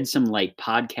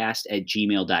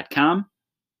shedsomelightpodcast@gmail.com.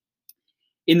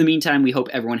 In the meantime, we hope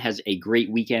everyone has a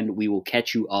great weekend. We will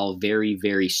catch you all very,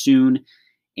 very soon.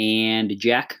 And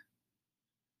Jack?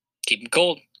 Keep them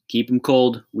cold. Keep them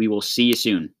cold. We will see you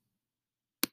soon.